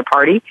of the other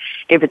party.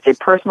 If it's a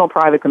personal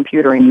private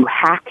computer and you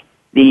hack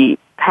the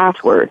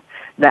password,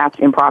 that's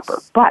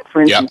improper. But,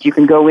 for instance, you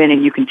can go in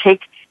and you can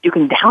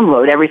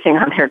download everything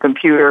on their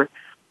computer.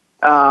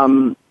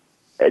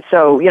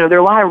 So, there are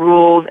a lot of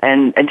rules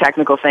and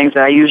technical things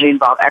that I usually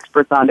involve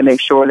experts on to make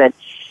sure that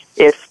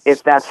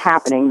if that's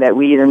happening, that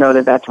we either know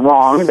that that's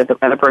wrong, that the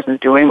other person's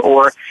doing,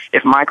 or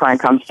if my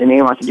client comes to me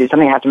and wants to do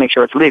something, I have to make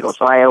sure it's legal.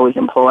 So I always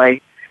employ,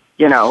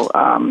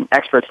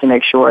 experts to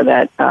make sure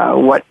that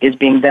what is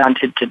being done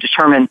to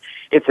determine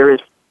if there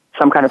is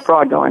some kind of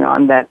fraud going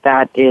on,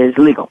 that is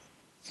legal.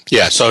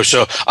 Yeah, so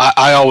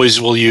I always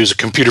will use a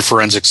computer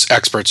forensics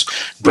experts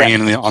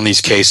bringing in on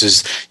these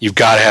cases. You've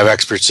got to have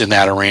experts in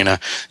that arena.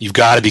 You've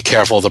got to be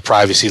careful of the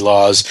privacy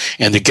laws,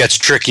 and it gets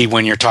tricky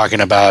when you're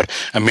talking about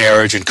a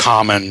marriage and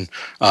common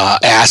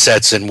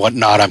assets and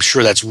whatnot. I'm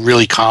sure that's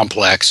really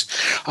complex.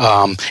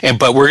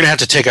 But we're going to have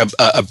to take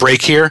a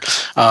break here.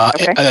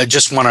 Okay. I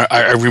just want to.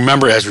 I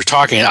remember as we're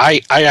talking,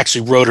 I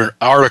actually wrote an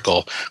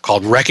article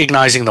called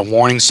 "Recognizing the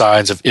Warning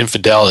Signs of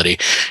Infidelity,"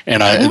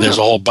 and there's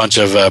a whole bunch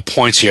of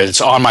points here.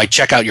 It's on my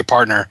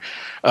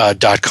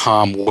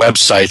checkoutyourpartner.com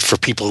website for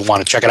people who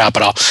want to check it out,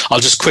 but I'll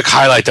just quick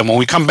highlight them when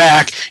we come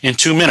back in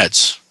 2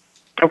 minutes.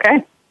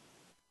 Okay.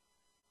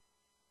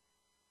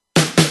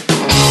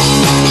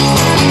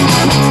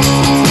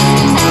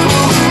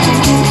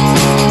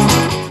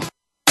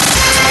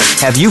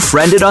 Have you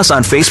friended us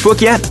on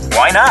Facebook yet?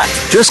 Why not?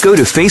 Just go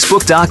to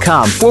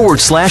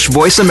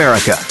facebook.com/Voice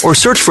America or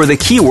search for the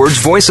keywords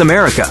Voice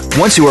America.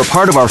 Once you are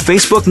part of our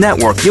Facebook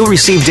network, you'll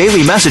receive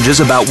daily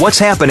messages about what's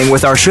happening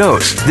with our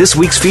shows, this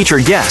week's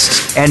featured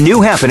guests, and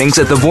new happenings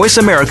at the Voice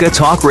America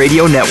Talk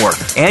Radio Network.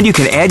 And you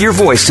can add your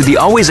voice to the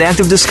always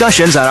active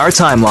discussions on our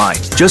timeline.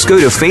 Just go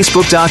to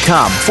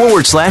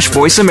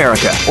facebook.com/Voice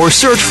America or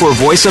search for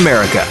Voice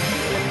America.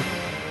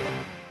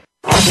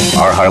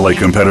 Our highly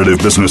competitive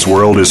business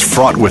world is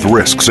fraught with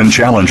risks and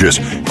challenges.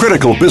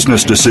 Critical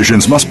business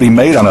decisions must be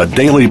made on a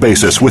daily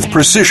basis with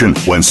precision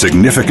when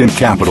significant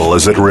capital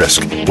is at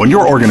risk. When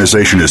your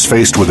organization is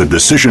faced with a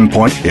decision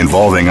point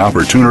involving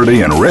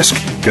opportunity and risk,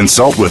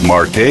 consult with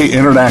Marquet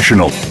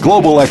International,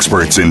 global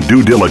experts in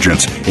due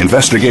diligence,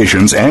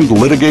 investigations, and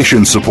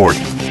litigation support.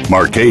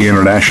 Marquet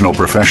International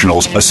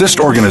professionals assist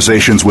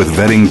organizations with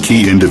vetting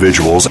key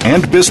individuals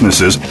and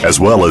businesses, as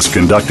well as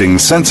conducting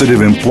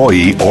sensitive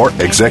employee or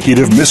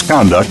executive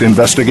misconduct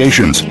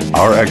investigations.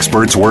 Our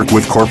experts work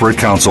with corporate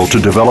counsel to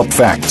develop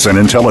facts and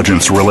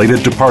intelligence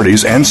related to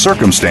parties and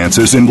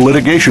circumstances in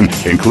litigation,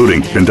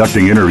 including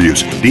conducting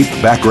interviews, deep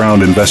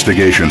background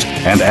investigations,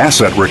 and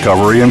asset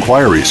recovery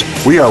inquiries.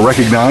 We are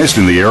recognized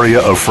in the area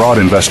of fraud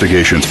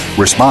investigations,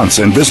 response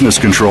and business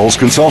controls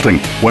consulting.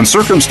 When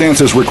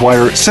circumstances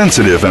require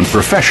sensitive and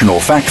professional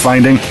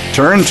fact-finding,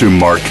 turn to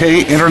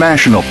Marquet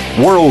International,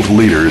 world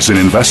leaders in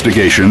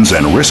investigations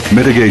and risk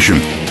mitigation.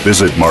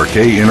 Visit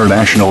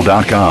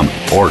MarquetInternational.com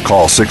or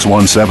call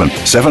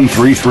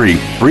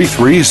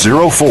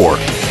 617-733-3304.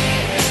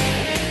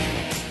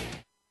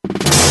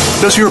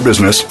 Does your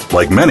business,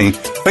 like many,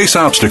 face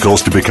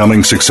obstacles to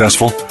becoming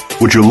successful?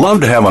 Would you love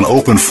to have an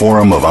open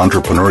forum of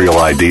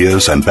entrepreneurial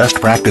ideas and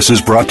best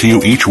practices brought to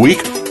you each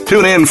week?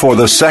 Tune in for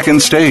The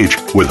Second Stage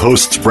with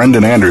hosts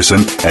Brendan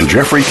Anderson and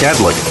Jeffrey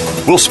Cadlick.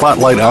 We'll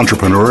spotlight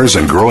entrepreneurs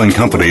and growing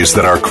companies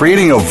that are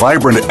creating a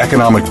vibrant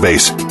economic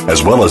base,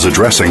 as well as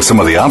addressing some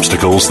of the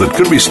obstacles that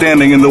could be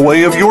standing in the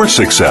way of your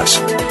success.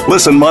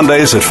 Listen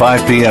Mondays at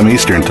 5 p.m.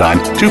 Eastern Time,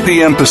 2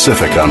 p.m.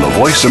 Pacific on the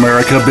Voice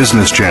America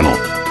Business Channel.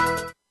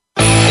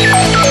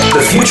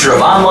 The future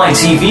of online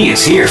TV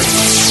is here.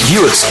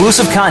 View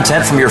exclusive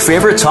content from your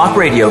favorite talk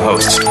radio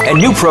hosts and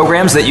new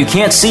programs that you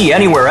can't see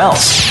anywhere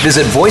else.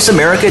 Visit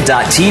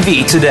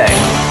voiceamerica.tv today.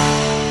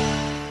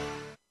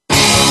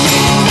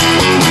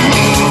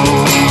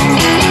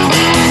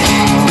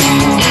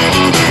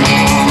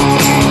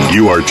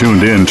 You are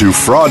tuned in to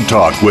Fraud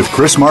Talk with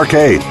Chris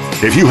Marquet.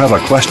 If you have a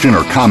question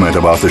or comment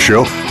about the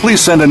show,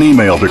 please send an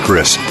email to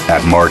Chris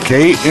at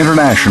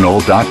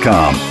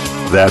marquetinternational.com.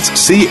 That's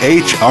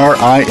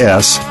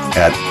CHRIS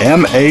at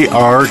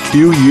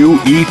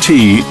MARQUET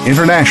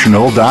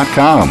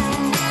international.com.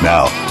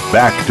 Now,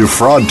 back to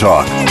Fraud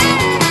Talk.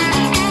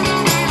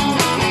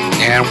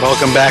 And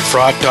welcome back,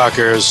 Fraud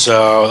Talkers.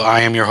 I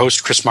am your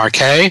host, Chris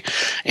Marquet,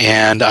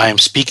 and I am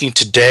speaking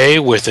today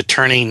with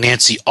attorney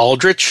Nancy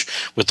Aldrich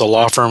with the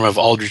law firm of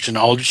Aldrich &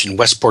 Aldrich in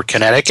Westport,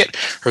 Connecticut.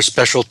 Her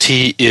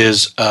specialty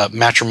is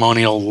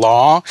matrimonial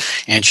law,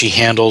 and she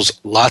handles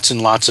lots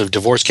and lots of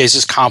divorce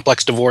cases,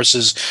 complex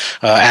divorces,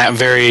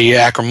 very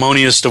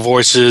acrimonious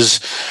divorces,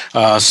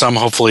 some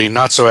hopefully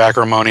not so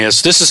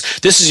acrimonious. This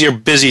is your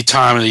busy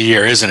time of the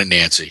year, isn't it,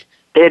 Nancy?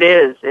 It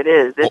is.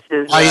 This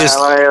is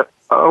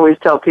I always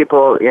tell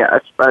people,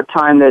 it's a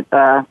time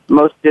that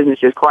most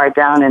businesses quiet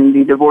down and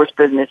the divorce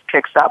business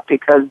picks up,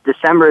 because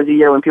December is the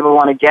year when people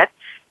want to get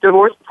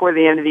divorced before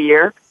the end of the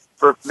year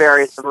for a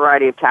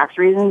variety of tax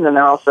reasons, and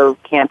they also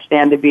can't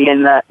stand to be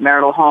in the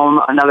marital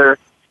home another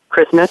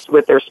Christmas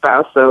with their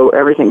spouse, so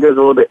everything goes a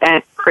little bit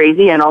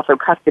crazy, and also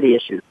custody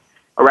issues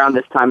around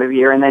this time of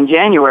year. And then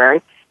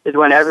January is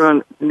when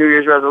everyone's New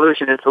Year's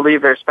resolution is to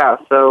leave their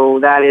spouse, so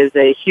that is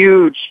a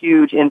huge,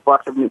 huge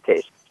influx of new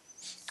cases.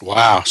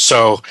 Wow.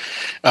 So,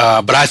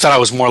 but I thought I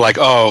was more like,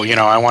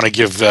 I want to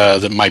give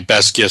my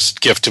best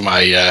gift to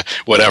my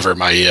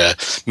my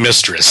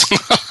mistress.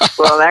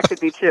 Well, that could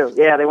be too.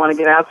 Yeah, they want to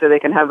get out so they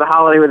can have the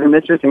holiday with their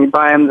mistress and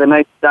buy them the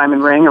nice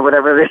diamond ring or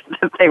whatever it is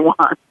that they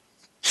want.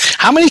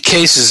 How many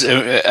cases,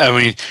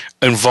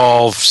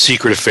 involve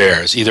secret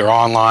affairs, either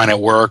online at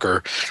work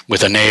or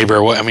with a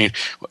neighbor?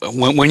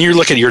 When you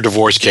look at your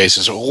divorce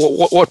cases,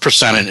 what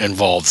percentage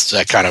involves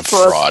that kind of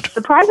fraud?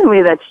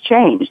 Surprisingly, that's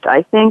changed.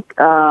 I think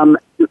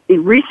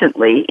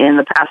recently, in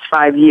the past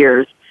 5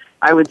 years,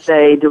 I would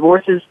say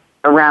divorces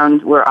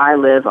around where I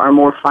live are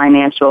more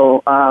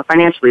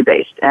financially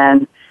based,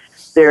 and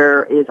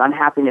there is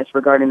unhappiness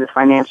regarding the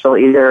financial,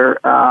 either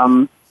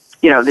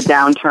the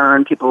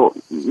downturn,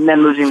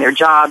 men losing their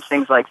jobs,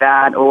 things like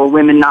that, or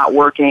women not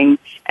working,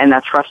 and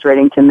that's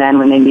frustrating to men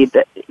when they need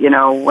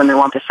when they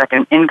want the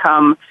second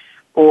income,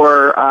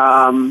 or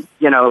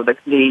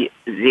the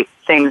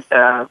things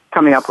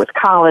coming up with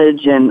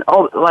college, and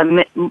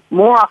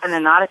more often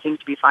than not, it seems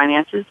to be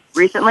finances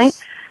recently.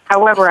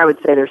 However, I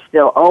would say there's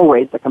still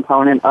always a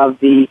component of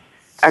the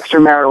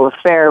extramarital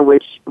affair,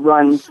 which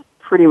runs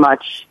pretty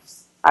much,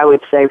 I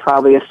would say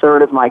probably a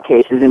third of my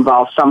cases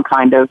involve some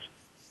kind of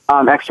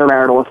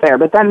extramarital affair.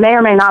 But that may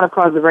or may not have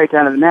caused the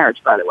breakdown of the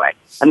marriage, by the way.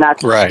 And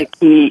that's the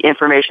key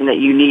information that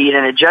you need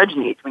and a judge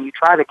needs when you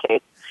try the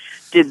case.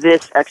 Did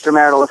this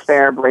extramarital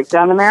affair break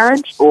down the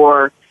marriage?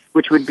 Or,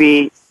 which would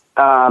be,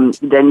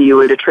 then you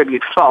would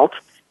attribute fault,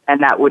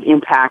 and that would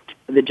impact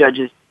the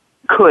judge's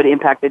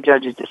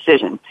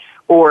decision.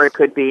 Or it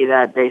could be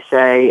that they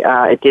say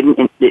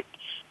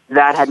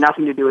that had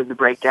nothing to do with the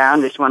breakdown.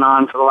 This went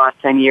on for the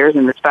last 10 years,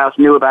 and the spouse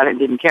knew about it and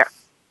didn't care.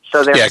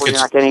 So therefore, you're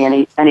not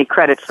getting any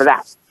credit for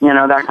that,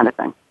 that kind of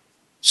thing.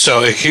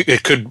 So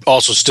it could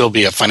also still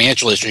be a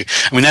financial issue.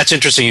 That's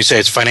interesting. You say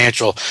it's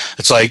financial.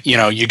 It's like,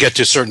 you get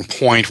to a certain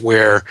point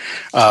where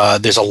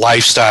there's a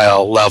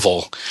lifestyle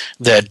level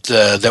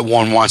that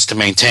one wants to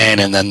maintain,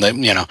 and then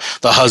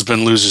the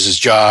husband loses his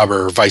job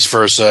or vice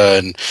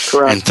versa, and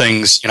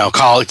things,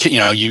 college,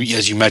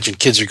 as you mentioned,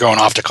 kids are going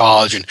off to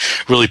college, and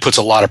really puts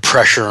a lot of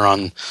pressure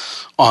on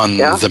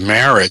the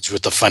marriage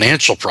with the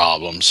financial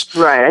problems.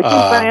 Right. I think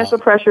financial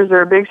pressures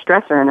are a big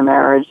stressor in a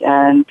marriage,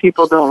 and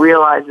people don't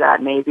realize that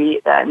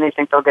and they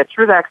think they'll get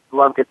through that because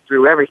love gets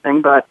through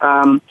everything. But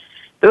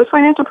those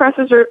financial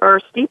pressures are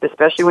steep,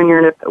 especially when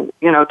you're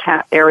in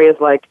areas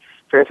like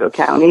Fairfield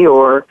County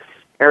or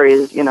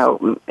areas,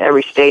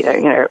 every state,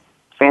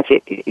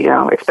 fancy,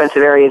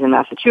 expensive areas in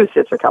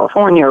Massachusetts or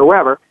California or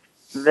wherever.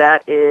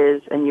 That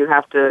is, and you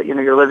have to,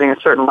 you're living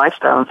a certain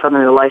lifestyle, and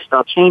suddenly the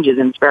lifestyle changes,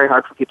 and it's very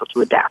hard for people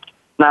to adapt.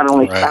 Not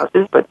only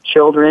spouses, but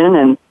children,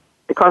 and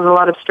it causes a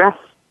lot of stress.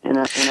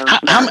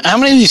 How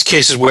many of these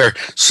cases where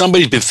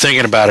somebody's been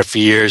thinking about it for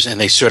years, and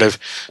they sort of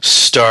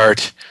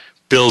start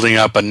building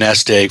up a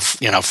nest egg,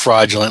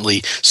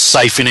 fraudulently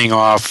siphoning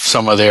off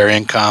some of their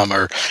income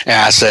or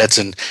assets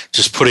and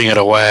just putting it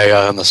away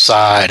on the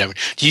side?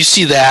 Do you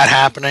see that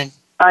happening?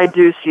 I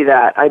do see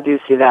that.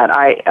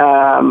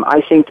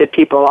 I think that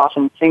people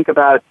often think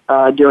about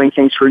doing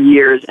things for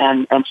years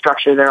and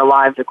structure their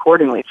lives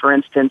accordingly. For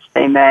instance,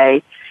 they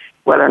may,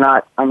 whether or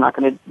not, I'm not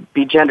going to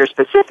be gender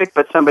specific,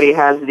 but somebody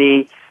has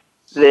is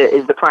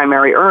the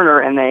primary earner,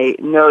 and they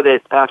know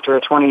that after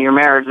a 20-year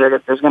marriage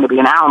that there's going to be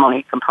an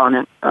alimony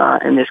component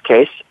in this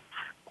case,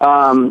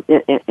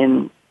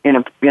 in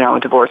a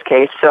divorce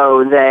case.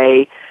 So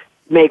they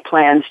make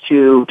plans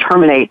to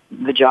terminate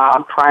the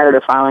job prior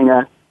to filing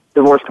a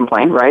divorce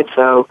complaint, right?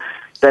 So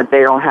that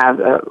they don't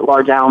have a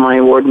large alimony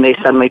award, and they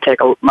suddenly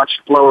take a much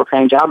lower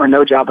paying job or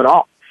no job at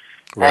all.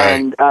 Right.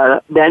 And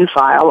then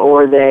file,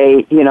 or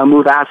they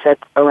move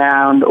assets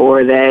around,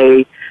 or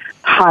they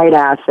hide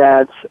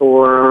assets,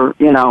 or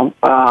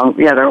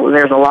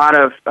there's a lot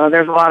of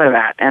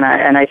that.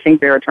 And I think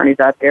there are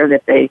attorneys out there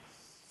that they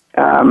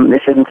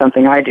this isn't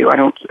something I do. I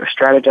don't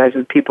strategize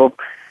with people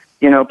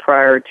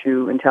prior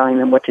to and telling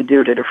them what to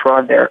do to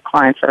defraud their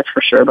clients. That's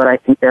for sure. But I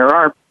think there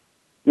are.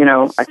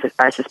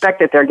 I suspect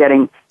that they're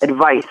getting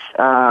advice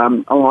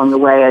along the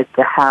way as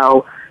to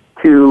how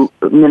to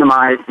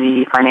minimize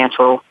the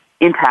financial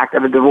impact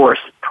of a divorce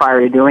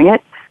prior to doing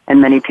it, and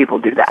many people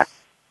do that.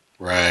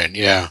 Right,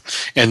 yeah.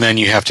 And then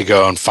you have to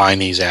go and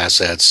find these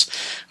assets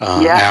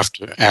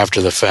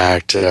after the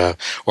fact,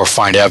 or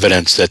find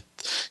evidence that,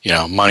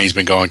 money's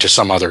been going to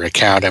some other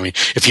account.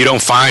 If you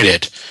don't find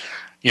it,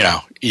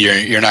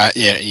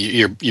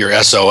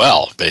 you're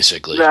SOL,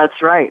 basically.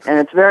 That's right, and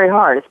it's very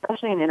hard,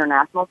 especially in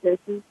international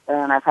cases.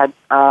 And I've had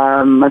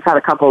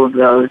a couple of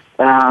those.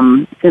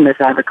 I've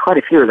had quite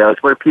a few of those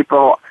where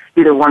people,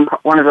 either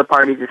one of the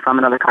parties is from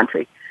another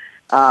country,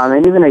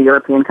 and even a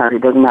European country.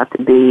 Doesn't have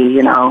to be,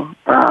 a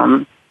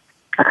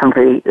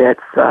country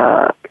that's,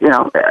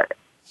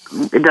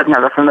 it doesn't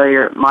have a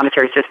familiar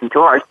monetary system to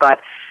ours. But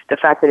the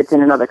fact that it's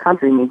in another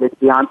country means it's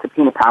beyond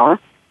subpoena power.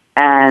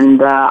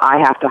 And I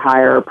have to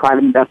hire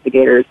private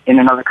investigators in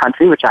another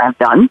country, which I have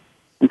done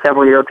in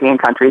several European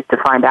countries, to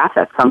find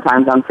assets.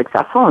 Sometimes I'm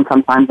successful, and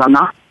sometimes I'm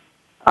not.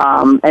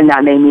 And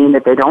that may mean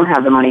that they don't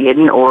have the money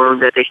hidden, or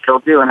that they still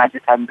do, and I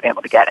just haven't been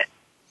able to get it.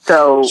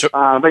 So,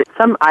 but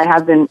I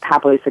have been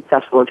happily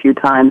successful a few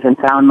times and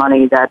found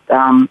money that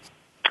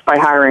by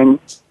hiring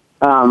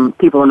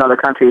people in other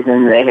countries,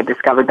 and they have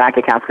discovered bank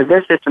accounts, because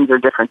their systems are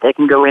different. They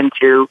can go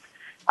into,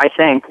 I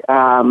think,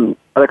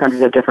 Other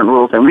countries have different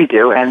rules than we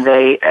do, and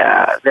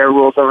their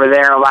rules over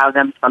there allow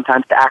them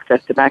sometimes to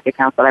access to bank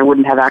accounts that I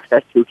wouldn't have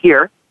access to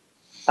here.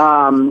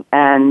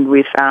 And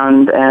we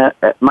found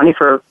money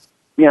for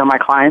my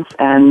clients,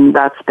 and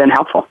that's been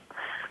helpful.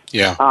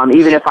 Yeah.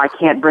 Even if I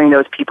can't bring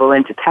those people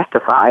in to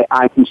testify,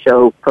 I can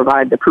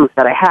provide the proof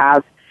that I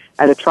have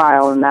at a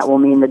trial, and that will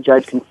mean the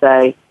judge can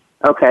say,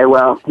 okay,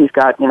 well, he's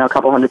got a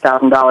couple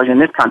 $100,000 in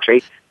this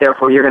country,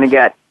 therefore you're going to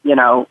get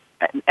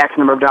X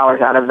number of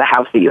dollars out of the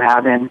house that you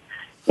have in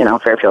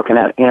Fairfield,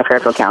 Connecticut,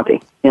 Fairfield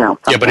County. Yeah,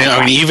 but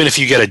even if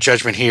you get a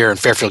judgment here in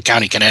Fairfield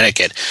County,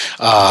 Connecticut,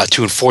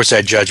 to enforce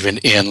that judgment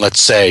in, let's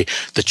say,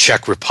 the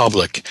Czech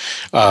Republic,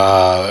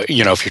 if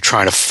you're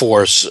trying to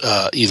force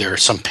either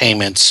some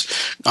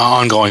payments,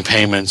 ongoing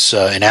payments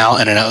in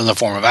the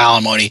form of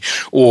alimony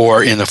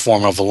or in the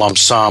form of a lump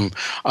sum,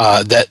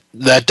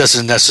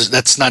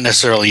 that's not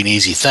necessarily an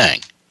easy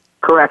thing.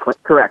 Correct.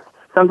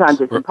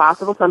 Sometimes it's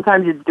impossible.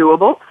 Sometimes it's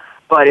doable,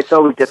 but it's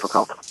always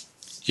difficult.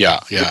 Yeah.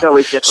 It's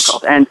always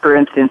difficult. And for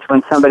instance,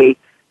 when somebody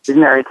is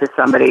married to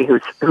somebody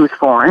who's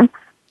foreign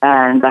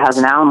and that has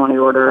an alimony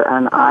order,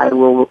 and I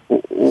will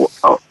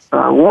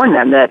warn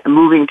them that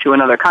moving to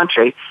another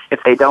country,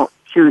 if they don't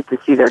choose to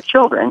see their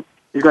children,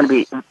 is going to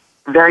be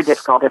very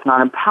difficult, if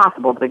not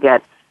impossible, to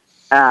get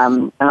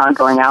an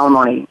ongoing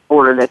alimony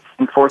order that's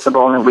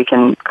enforceable and that we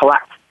can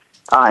collect.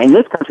 In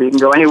this country, you can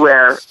go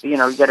anywhere, you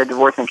get a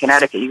divorce in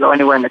Connecticut, you go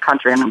anywhere in the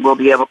country and we'll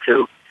be able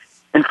to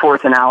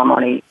enforce an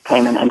alimony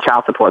payment and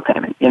child support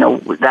payment.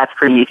 That's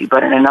pretty easy.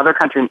 But in another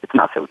country, it's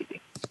not so easy.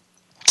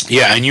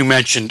 Yeah, and you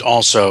mentioned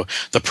also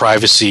the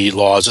privacy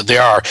laws.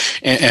 There are,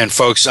 and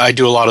folks, I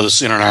do a lot of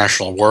this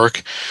international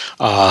work,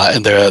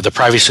 and the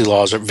privacy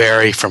laws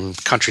vary from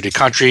country to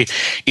country.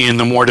 In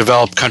the more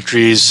developed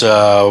countries,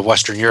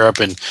 Western Europe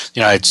and the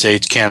United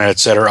States, Canada, et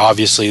cetera,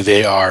 obviously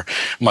they are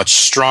much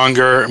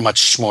stronger,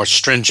 much more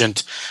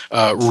stringent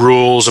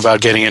rules about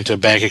getting into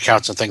bank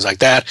accounts and things like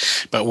that.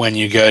 But when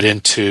you get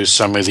into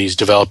some of these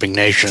developing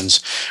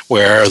nations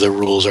where the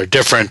rules are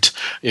different,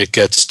 it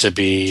gets to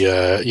be,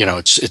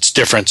 it's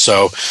different.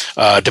 So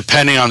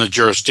depending on the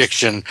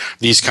jurisdiction,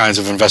 these kinds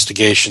of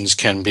investigations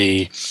can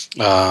be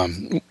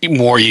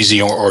more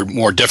easy or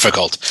more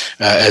difficult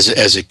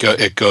as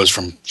it goes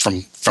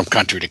from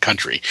country to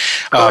country.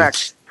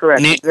 Correct.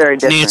 Very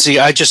different. Nancy,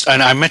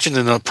 I mentioned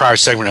in the prior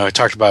segment I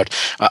talked about,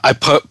 I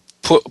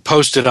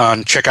posted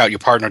on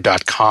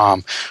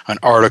checkoutyourpartner.com an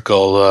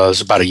article it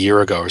was about a year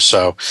ago or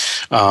so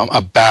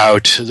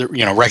about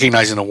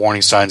recognizing the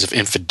warning signs of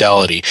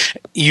infidelity.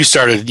 You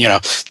started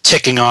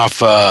ticking off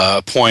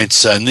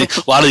points, and a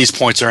lot of these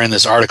points are in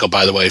this article,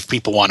 by the way. If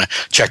people want to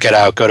check it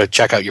out, go to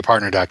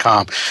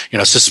checkoutyourpartner.com.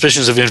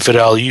 Suspicions of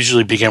infidelity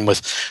usually begin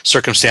with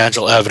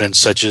circumstantial evidence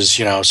such as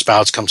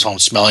spouse comes home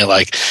smelling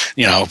like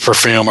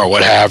perfume or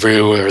what have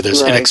you, or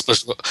there's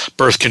inexplicable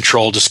birth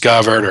control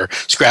discovered, or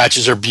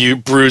scratches or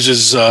bruises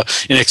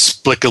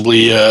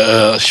inexplicably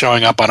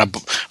showing up on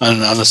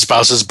the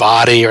spouse's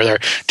body, or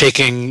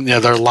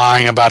they're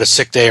lying about a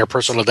sick day or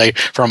personal day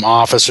from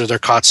office, or they're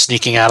caught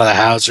sneaking out of the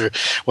house or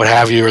what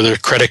have you, or their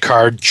credit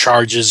card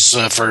charges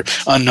for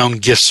unknown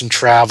gifts and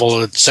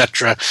travel,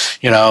 etc.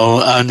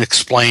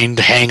 Unexplained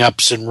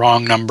hang-ups and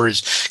wrong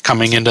numbers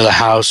coming into the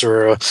house,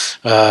 or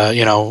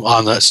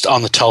on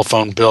the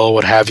telephone bill,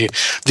 what have you.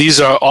 These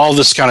are all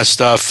this kind of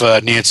stuff,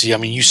 Nancy. I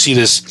mean, you see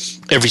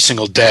this every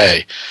single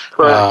day.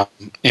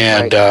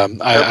 And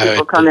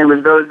people come in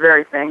with those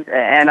very things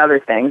and other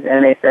things,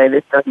 and they say,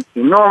 this doesn't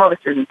seem normal, this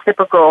isn't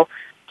typical,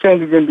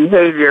 changes in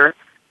behavior.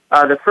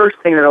 The first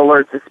thing that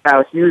alerts the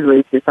spouse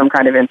usually to some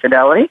kind of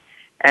infidelity,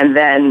 and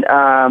then,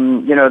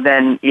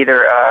 then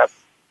either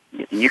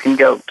you can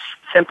go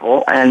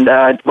simple and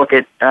look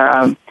at,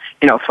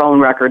 phone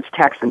records,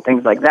 texts, and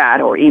things like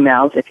that, or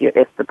emails if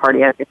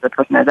the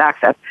person has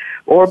access,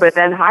 but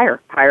then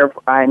hire.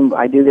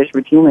 I do this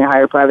routinely.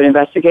 Hire private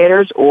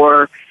investigators,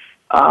 or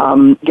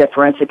get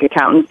forensic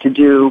accountants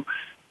to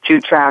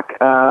track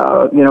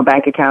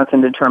bank accounts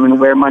and determine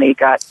where money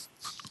got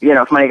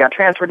if money got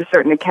transferred to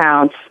certain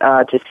accounts,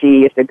 to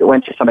see if it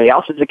went to somebody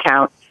else's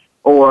account,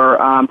 or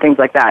things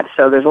like that.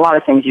 So there's a lot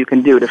of things you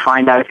can do to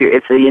find out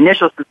if the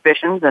initial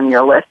suspicions and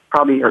your list,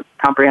 probably your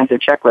comprehensive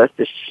checklist,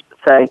 to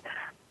say,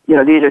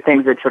 these are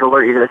things that should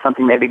alert you that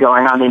something may be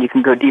going on. Then you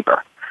can go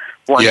deeper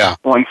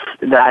once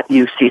that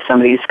you see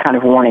some of these kind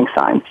of warning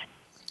signs.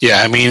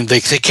 Yeah, I mean, the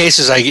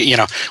cases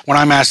when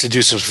I'm asked to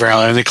do some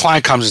surveillance, and the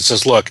client comes and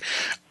says, look,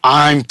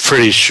 I'm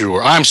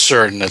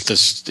certain that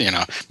this,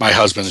 my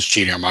husband is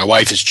cheating or my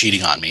wife is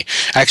cheating on me.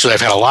 Actually, I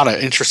had a lot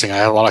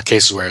of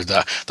cases where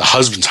the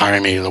husband's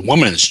hiring me, the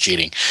woman is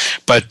cheating.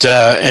 But,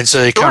 and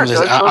so they come and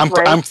say,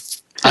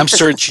 I'm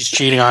certain she's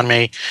cheating on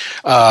me.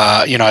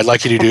 I'd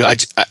like you to do,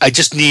 I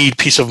just need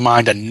peace of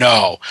mind to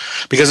know.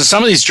 Because in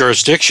some of these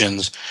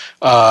jurisdictions,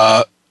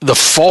 the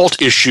fault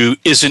issue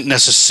isn't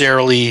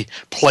necessarily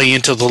play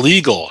into the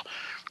legal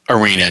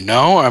arena.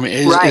 No? I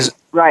mean,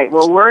 Right.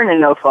 Well, we're in a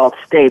no-fault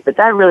state, but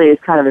that really is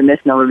kind of a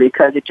misnomer,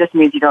 because it just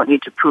means you don't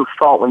need to prove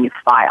fault when you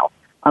file.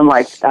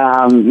 Unlike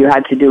you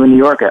had to do in New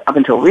York up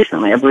until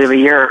recently, I believe a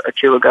year or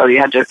two ago, you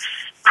had to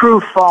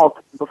prove fault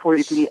before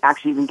you can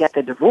actually even get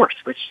the divorce,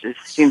 which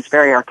seems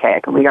very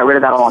archaic, and we got rid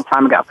of that a long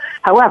time ago.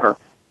 However,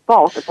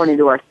 fault, according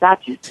to our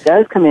statutes,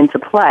 does come into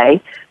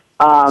play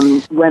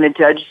when a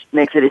judge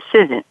makes a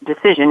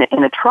decision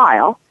in a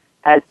trial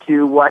as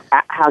to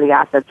how the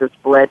assets are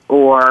split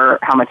or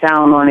how much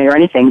alimony or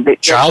anything.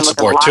 Child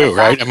support too,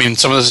 right? I mean,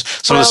 some of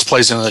this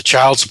plays into the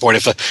child support.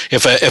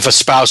 If a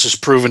spouse is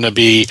proven to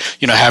be,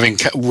 having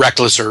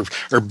reckless or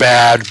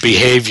bad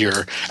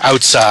behavior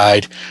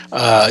outside,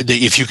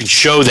 if you can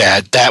show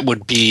that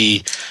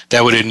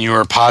would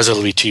inure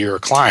positively to your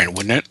client,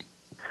 wouldn't it?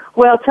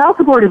 Well, child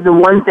support is the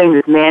one thing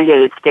that's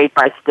mandated state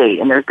by state,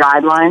 and there's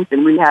guidelines,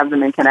 and we have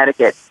them in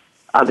Connecticut.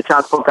 The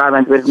child support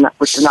guidelines,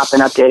 which have not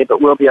been updated,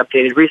 but will be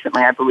updated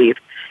recently, I believe.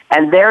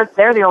 And they're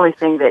the only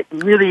thing that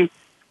really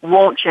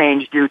won't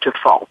change due to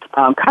fault.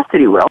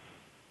 Custody will.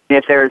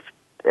 If there's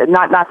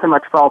not so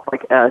much fault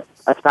like a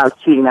spouse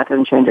cheating, that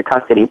doesn't change the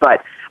custody.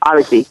 But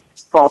obviously,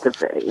 fault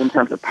in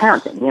terms of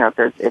parenting.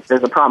 If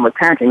there's a problem with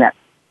parenting, that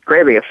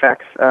greatly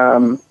affects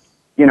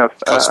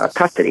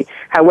custody.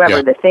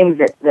 However, the things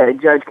that a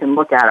judge can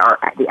look at are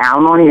the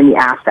alimony and the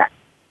assets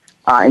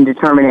in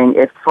determining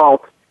if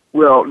fault.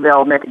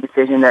 They'll make a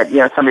decision that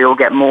somebody will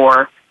get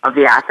more of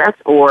the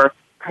assets, or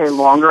pay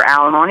longer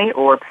alimony,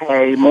 or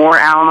pay more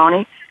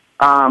alimony,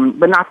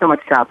 but not so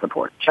much child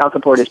support. Child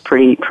support is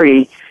pretty.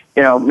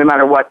 No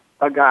matter what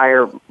a guy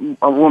or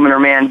a woman or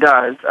man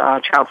does,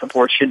 child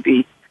support should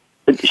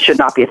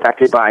not be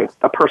affected by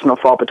a personal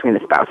fault between the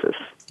spouses.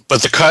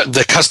 But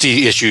the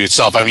custody issue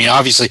itself, I mean,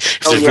 obviously,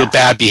 if there's real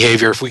bad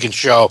behavior, if we can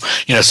show,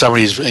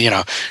 somebody's,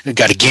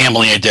 got a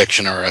gambling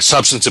addiction or a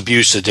substance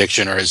abuse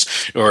addiction or has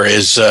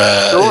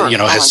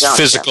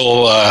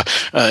physical,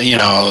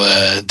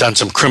 done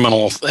some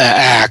criminal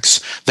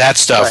acts, that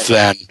stuff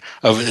then is huge.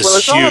 Well,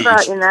 it's all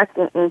about,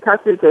 in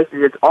custody cases,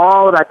 it's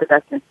all about the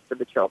best interest of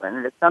the children.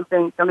 And if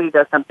somebody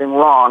does something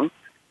wrong,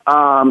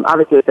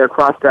 obviously, if they're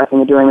cross-dressing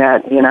and doing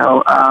that,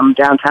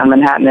 downtown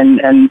Manhattan,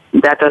 and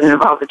that doesn't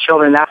involve the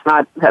children, that's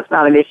not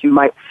an issue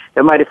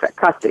that might affect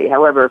custody.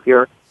 However, if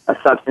you're a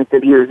substance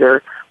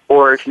abuser,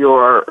 or if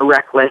you're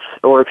reckless,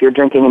 or if you're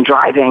drinking and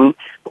driving,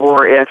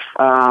 or if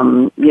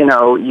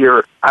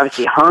you're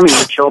obviously harming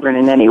the children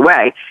in any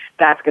way,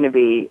 that's going to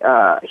be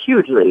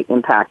hugely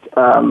impact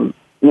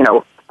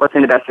what's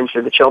in the best interest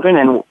of the children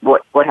and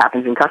what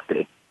happens in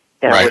custody.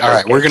 Right. All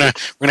right. We're gonna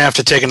have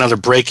to take another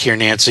break here,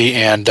 Nancy,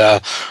 and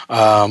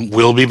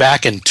we'll be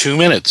back in 2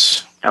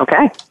 minutes.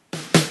 Okay.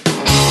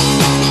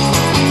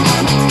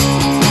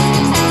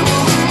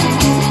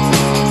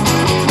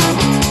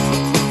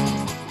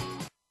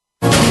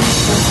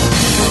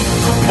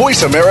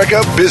 Voice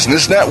America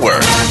Business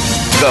Network,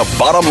 the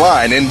bottom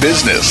line in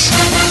business.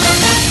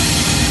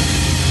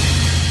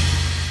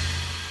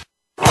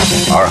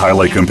 Our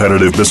highly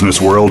competitive business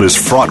world is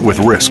fraught with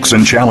risks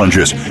and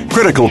challenges.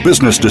 Critical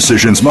business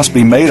decisions must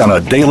be made on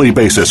a daily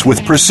basis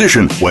with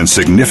precision when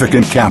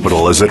significant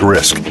capital is at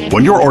risk.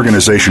 When your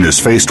organization is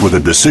faced with a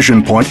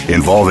decision point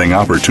involving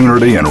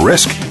opportunity and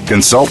risk,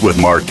 consult with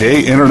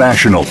Marquet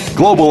International,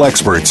 global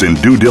experts in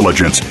due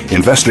diligence,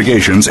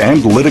 investigations,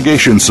 and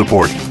litigation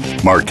support.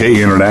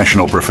 Marquet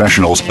International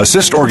professionals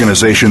assist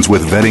organizations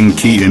with vetting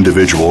key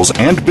individuals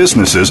and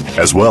businesses,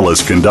 as well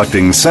as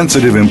conducting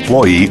sensitive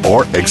employee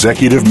or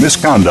executive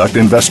misconduct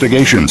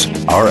investigations.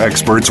 Our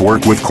experts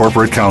work with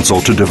corporate counsel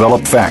to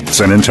develop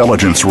facts and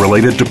intelligence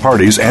related to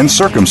parties and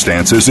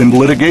circumstances in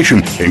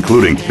litigation,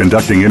 including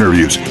conducting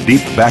interviews,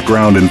 deep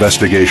background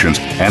investigations,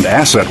 and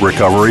asset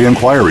recovery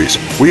inquiries.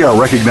 We are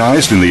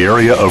recognized in the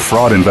area of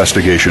fraud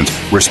investigations,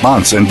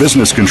 response and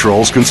business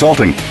controls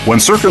consulting. When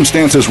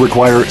circumstances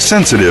require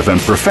sensitive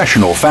and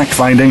professional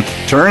fact-finding,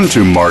 turn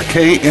to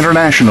Marquet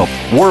International,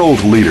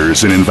 world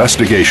leaders in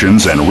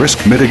investigations and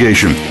risk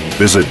mitigation.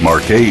 Visit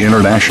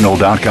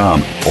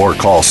MarquetInternational.com or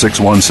call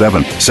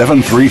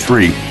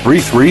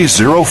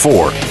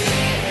 617-733-3304.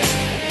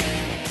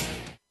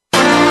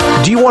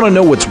 Do you want to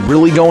know what's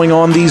really going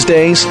on these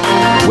days?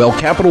 Well,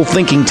 Capital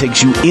Thinking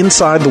takes you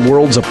inside the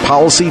worlds of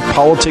policy,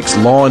 politics,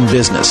 law, and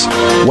business.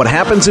 What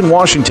happens in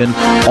Washington,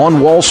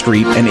 on Wall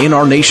Street, and in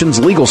our nation's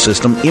legal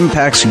system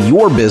impacts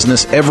your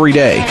business every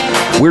day.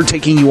 We're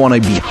taking you on a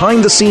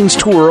behind-the-scenes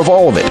tour of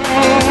all of it.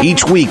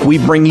 Each week, we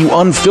bring you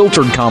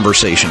unfiltered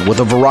conversation with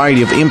a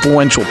variety of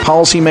influential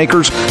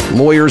policymakers,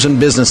 lawyers, and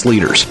business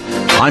leaders.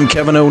 I'm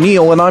Kevin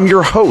O'Neill, and I'm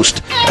your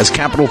host as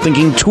Capital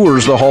Thinking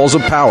tours the halls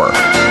of power.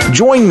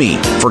 Join me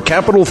for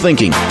Capital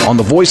Thinking on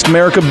the Voice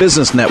America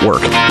Business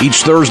Network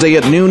each Thursday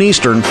at noon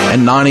Eastern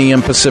and 9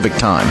 a.m. Pacific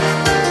Time.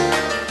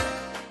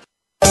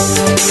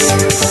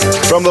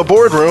 From the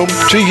boardroom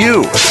to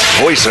you,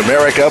 Voice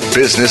America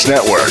Business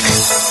Network.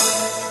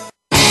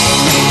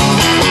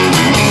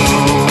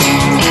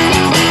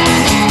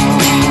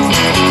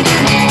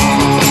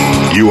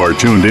 You are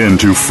tuned in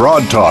to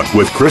Fraud Talk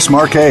with Chris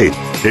Marquet.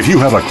 If you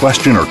have a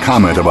question or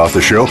comment about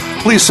the show,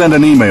 please send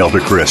an email to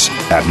Chris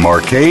at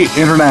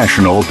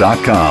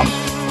marquetinternational.com.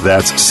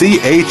 That's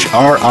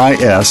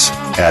CHRIS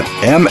at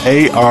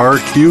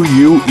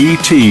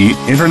MARQUET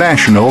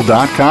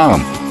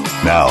international.com.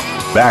 Now,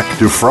 back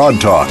to Fraud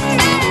Talk.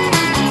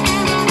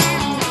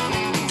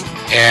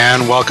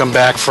 And welcome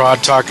back,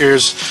 Fraud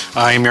Talkers.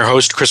 I am your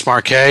host, Chris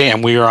Marquet,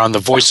 and we are on the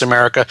Voice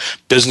America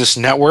Business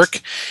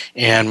Network.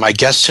 And my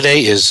guest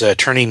today is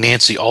attorney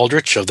Nancy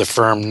Aldrich of the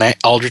firm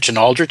Aldrich &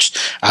 Aldrich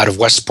out of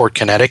Westport,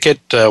 Connecticut.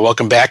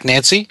 Welcome back,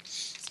 Nancy.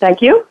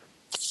 Thank you.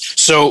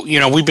 So,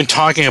 we've been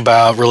talking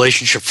about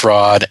relationship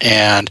fraud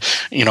and,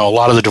 a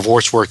lot of the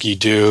divorce work you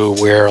do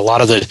where a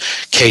lot of the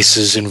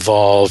cases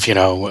involve,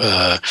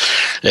 a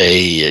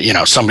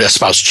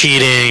spouse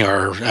cheating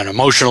or an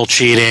emotional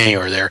cheating,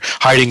 or they're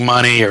hiding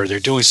money, or they're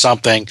doing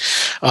something.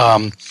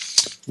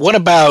 What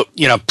about,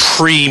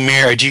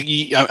 pre-marriage?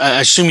 I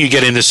assume you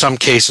get into some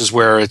cases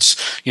where it's,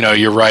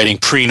 you're writing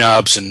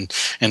prenups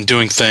and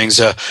doing things,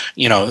 and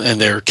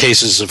there are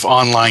cases of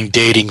online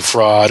dating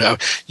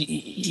fraud.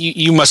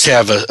 You must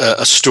have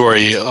a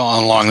story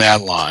along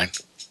that line.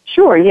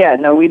 Sure, yeah.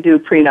 No, we do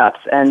prenups.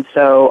 And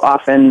so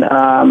often,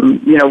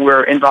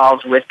 we're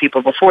involved with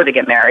people before they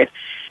get married.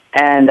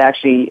 And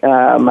actually,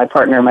 my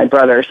partner, my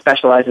brother,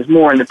 specializes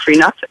more in the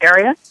prenup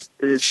area.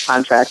 His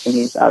contracts, and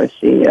he's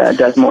obviously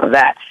does more of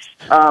that.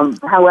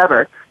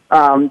 However,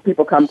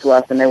 people come to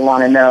us and they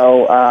want to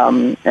know,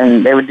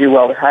 and they would do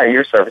well to hire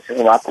your services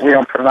a lot, but we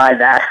don't provide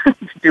that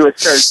to do a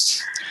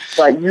search.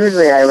 But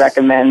usually I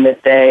recommend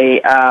that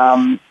they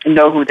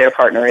know who their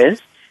partner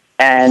is,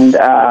 and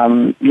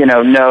we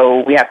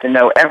have to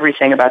know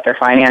everything about their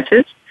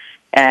finances,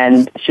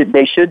 and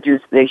they should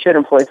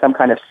employ some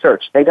kind of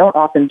search. They don't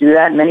often do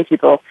that. Many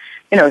people,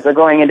 as they're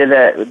going into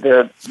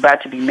the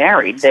about to be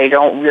married, they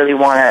don't really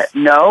want to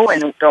know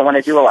and don't want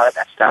to do a lot of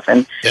that stuff.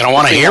 And they don't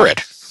want to hear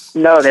it.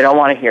 No, they don't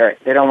want to hear it.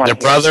 They don't want their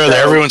brother.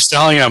 Everyone's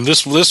telling them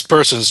this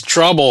person's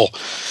trouble.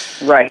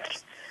 Right,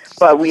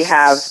 but we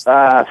have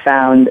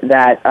found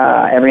that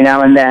every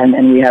now and then,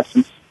 and we have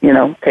some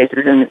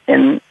cases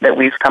in that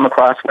we've come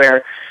across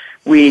where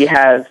we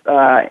have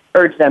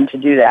urged them to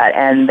do that,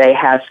 and they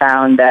have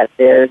found that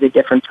there's a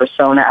different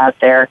persona out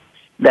there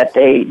that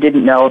they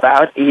didn't know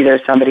about, either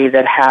somebody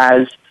that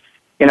has,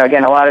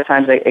 again, a lot of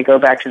times they go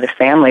back to the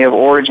family of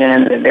origin,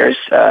 and there's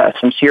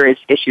some serious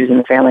issues in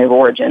the family of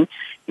origin,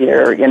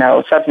 either,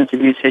 substance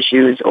abuse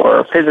issues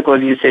or physical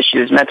abuse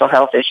issues, mental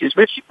health issues,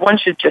 which one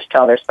should just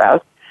tell their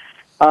spouse.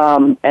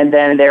 And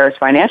then there's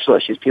financial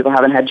issues. People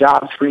haven't had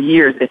jobs for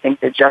years. They think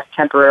they're just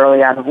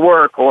temporarily out of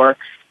work, or,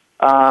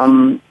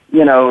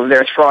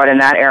 there's fraud in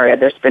that area.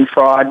 There's been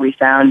fraud we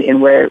found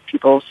in where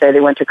people say they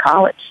went to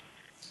college.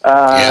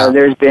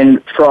 There's been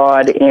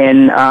fraud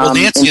in. Well,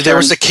 Nancy, there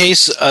was a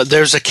case.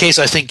 There's a case.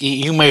 I think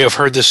you may have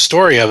heard this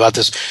story about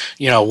this.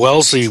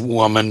 Wellesley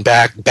woman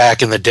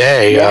back in the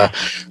day.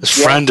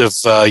 This friend of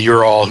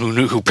your all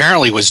who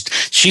apparently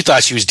she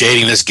thought she was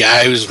dating this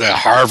guy who was at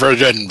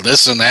Harvard and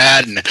this and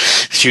that, and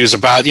she was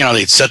about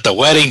they'd set the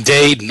wedding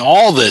date and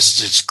all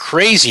this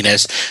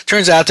craziness.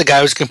 Turns out the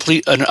guy was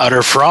complete and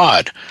utter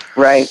fraud.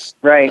 Right.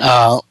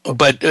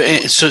 But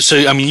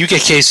you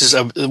get cases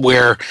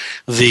where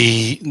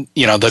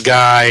the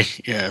guy,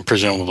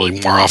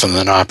 presumably more often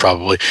than not,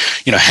 probably,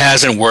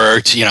 hasn't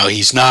worked.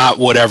 He's not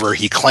whatever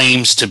he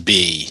claims to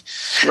be.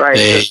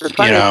 Right. The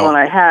funniest one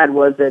I had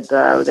was that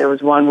there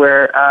was one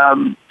where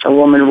a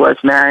woman was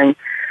marrying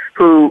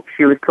who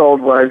she was told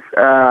was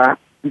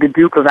the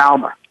Duke of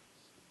Alba,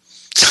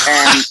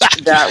 and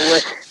that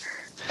was,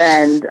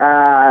 and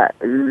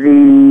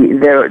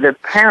the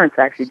parents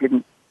actually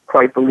didn't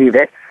quite believe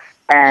it,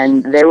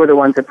 and they were the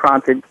ones that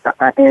prompted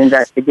an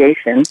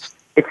investigation.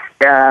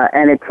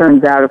 And it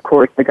turns out, of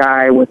course, the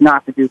guy was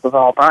not the Duke of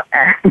Alba,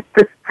 and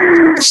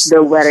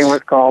the wedding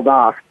was called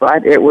off.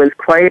 But it was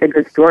quite a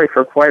good story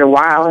for quite a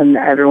while, and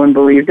everyone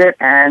believed it,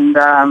 and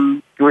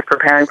was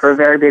preparing for a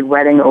very big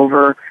wedding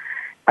over,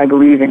 I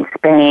believe, in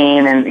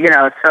Spain, and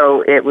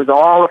so it was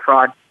all a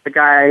fraud. The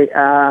guy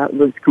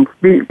was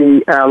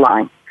completely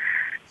lying.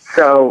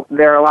 So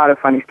there are a lot of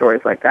funny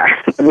stories like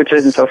that, which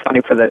isn't so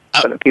funny for the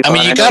people.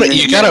 You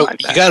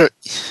gotta.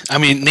 I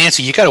mean,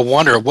 Nancy, you gotta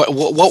wonder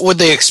what would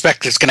they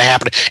expect is going to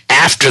happen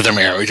after the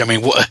marriage. I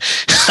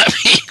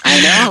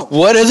know.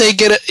 What are they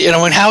gonna?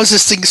 And how is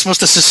this thing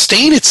supposed to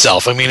sustain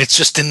itself? I mean, it's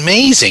just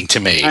amazing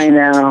to me. I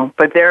know,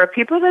 but there are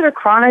people that are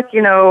chronic,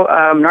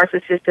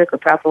 narcissistic or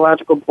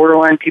pathological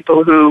borderline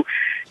people who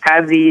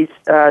have these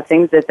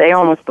things that they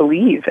almost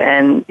believe,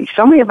 and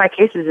so many of my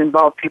cases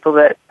involve people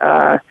that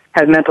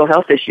have mental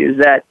health issues,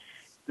 that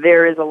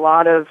there is a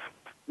lot of,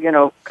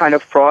 kind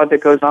of fraud that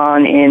goes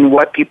on in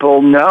what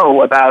people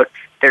know about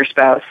their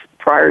spouse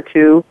prior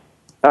to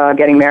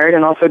getting married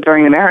and also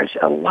during the marriage.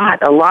 A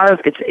lot of,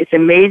 it's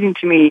amazing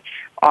to me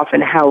often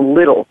how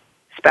little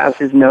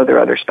spouses know their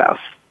other spouse.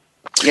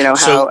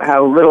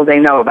 How little they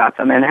know about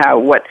them, and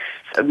what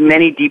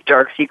many deep,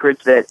 dark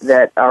secrets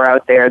that are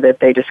out there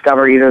that they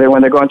discover either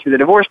when they're going through the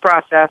divorce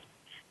process,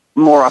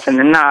 more often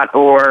than not,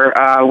 or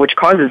which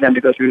causes them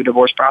to go through the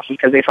divorce process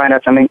because they find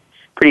out something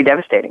pretty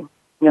devastating,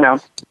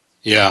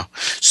 Yeah.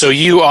 So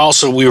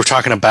we were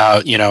talking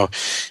about,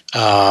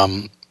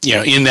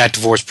 in that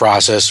divorce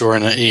process, or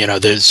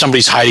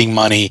somebody's hiding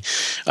money,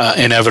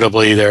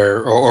 inevitably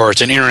or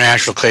it's an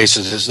international case.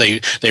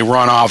 They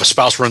run off, a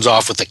spouse runs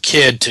off with a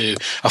kid to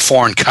a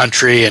foreign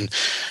country, and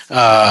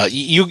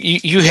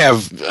you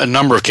have a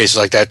number of cases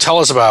like that. Tell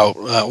us about.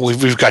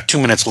 We've got 2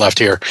 minutes left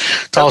here.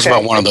 Tell us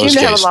about one of those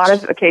cases. I have a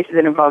lot of cases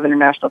that involve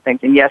international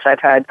things, and yes,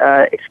 I've had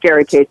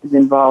scary cases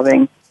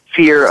involving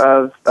fear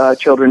of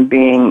children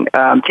being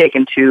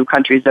taken to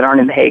countries that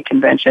aren't in the Hague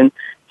Convention,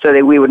 so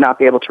that we would not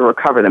be able to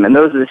recover them. And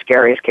those are the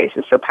scariest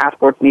cases. So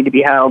passports need to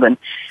be held, and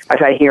I've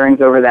had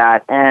hearings over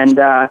that. And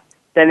then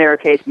there are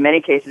many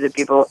cases of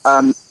people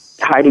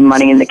hiding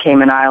money in the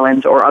Cayman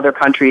Islands or other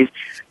countries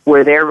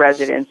where they're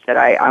residents that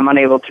I'm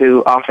unable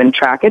to often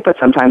track it, but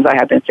sometimes I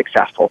have been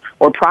successful.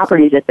 Or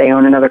properties that they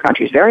own in other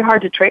countries. Very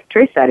hard to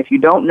trace that if you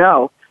don't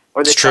know,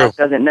 or the spouse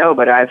doesn't know.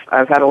 But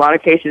I've had a lot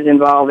of cases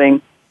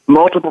involving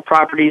multiple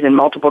properties in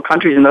multiple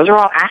countries, and those are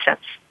all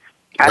assets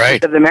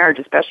of the marriage,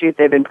 especially if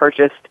they've been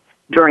purchased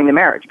during the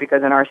marriage,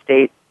 because in our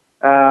state,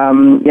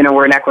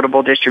 we're an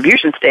equitable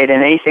distribution state,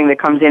 and anything that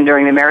comes in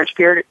during the marriage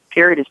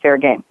period is fair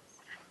game.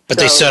 But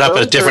they set up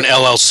a different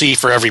LLC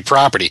for every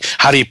property.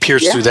 How do you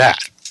pierce through that?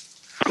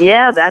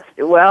 Yeah, that's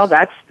you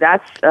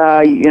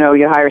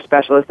hire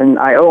specialists, and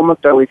I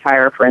almost always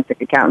hire forensic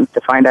accountants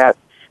to find out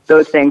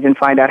those things and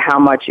find out how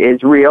much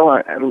is real,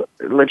 or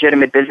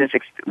legitimate business,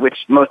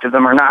 which most of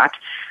them are not,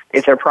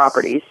 if they're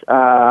properties,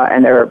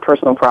 and they're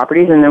personal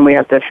properties, and then we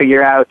have to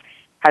figure out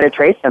how to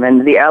trace them.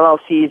 And the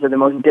LLCs are the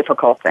most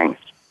difficult things.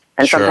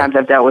 And sometimes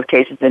I've dealt with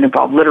cases that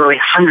involve literally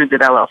hundreds of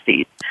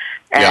LLCs.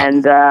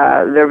 And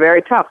they're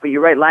very tough. But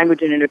you're right,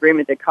 language in an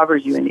agreement that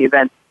covers you in the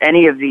event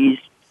any of these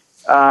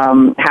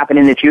happen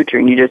in the future.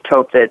 And you just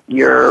hope that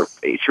you're,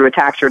 through a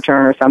tax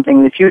return or something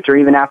in the future,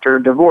 even after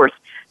a divorce,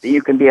 that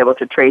you can be able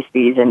to trace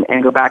these and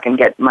go back and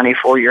get money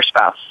for your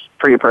spouse,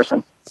 for your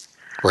person.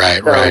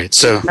 Right.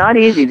 So it's not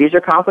easy. These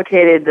are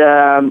complicated,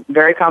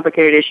 very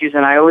complicated issues,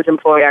 and I always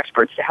employ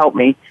experts to help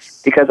me,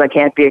 because I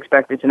can't be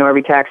expected to know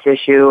every tax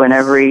issue and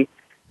every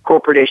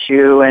corporate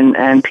issue,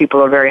 and people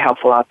are very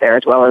helpful out there,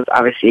 as well as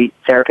obviously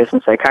therapists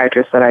and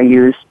psychiatrists that I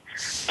use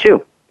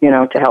too,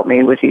 to help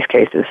me with these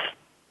cases.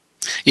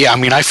 Yeah, I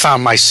mean, I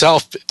found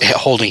myself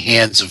holding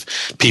hands of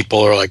people,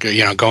 or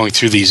going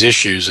through these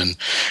issues, and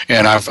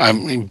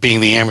I'm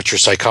being the amateur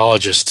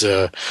psychologist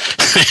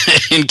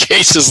in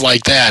cases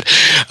like that.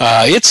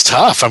 It's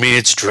tough. I mean,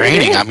 it's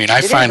draining. I mean,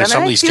 I find in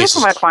some of these cases, for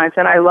my clients,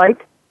 and I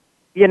like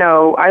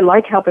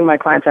helping my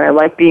clients, and I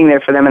like being there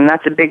for them, and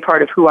that's a big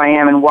part of who I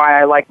am and why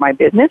I like my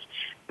business.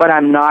 But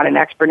I'm not an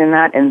expert in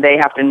that, and they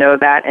have to know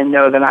that, and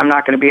know that I'm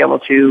not going to be able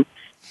to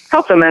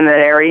help them in that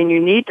area. And you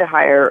need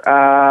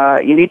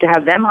to you need to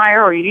have them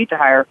hire, or you need to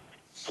hire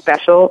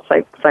special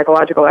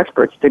psychological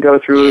experts to go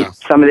through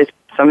some of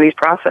these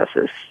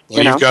processes.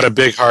 Well, you've got a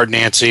big heart,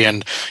 Nancy,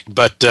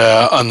 but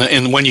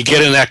when you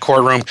get in that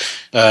courtroom,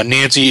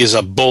 Nancy is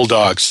a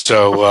bulldog.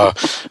 So,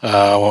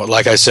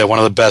 like I said, one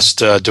of the best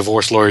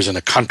divorce lawyers in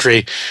the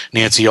country,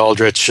 Nancy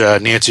Aldrich.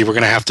 Nancy, we're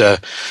going to have to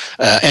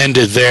end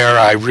it there.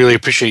 I really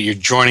appreciate you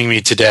joining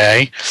me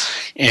today,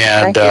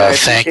 and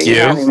thank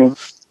you.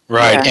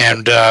 Right,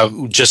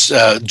 and just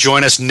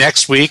join us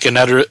next week,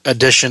 another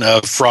edition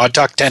of Fraud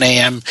Talk, 10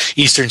 a.m.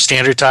 Eastern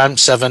Standard Time,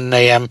 7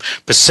 a.m.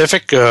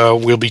 Pacific.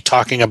 We'll be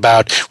talking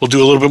we'll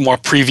do a little bit more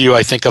preview,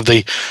 I think, of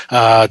the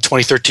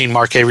 2013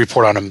 Marquet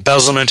Report on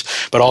embezzlement,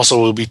 but also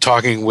we'll be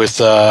talking with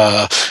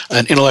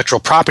an intellectual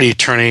property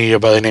attorney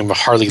by the name of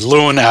Harley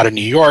Lewin out of New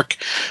York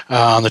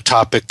on the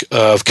topic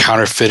of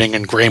counterfeiting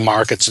and gray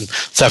markets and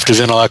theft of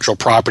intellectual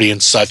property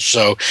and such.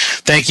 So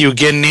thank you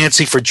again,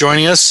 Nancy, for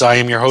joining us. I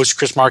am your host,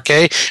 Chris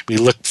Marquet. We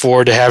look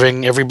forward to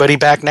having everybody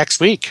back next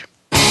week.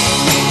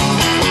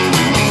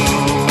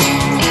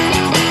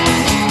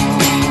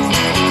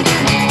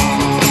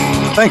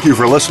 Thank you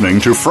for listening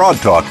to Fraud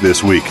Talk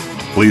this week.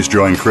 Please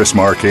join Chris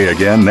Marquet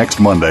again next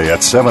Monday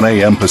at 7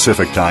 a.m.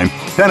 Pacific Time,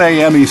 10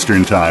 a.m.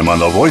 Eastern Time on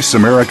the Voice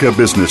America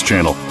Business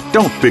Channel.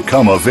 Don't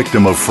become a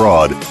victim of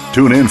fraud.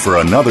 Tune in for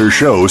another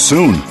show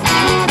soon.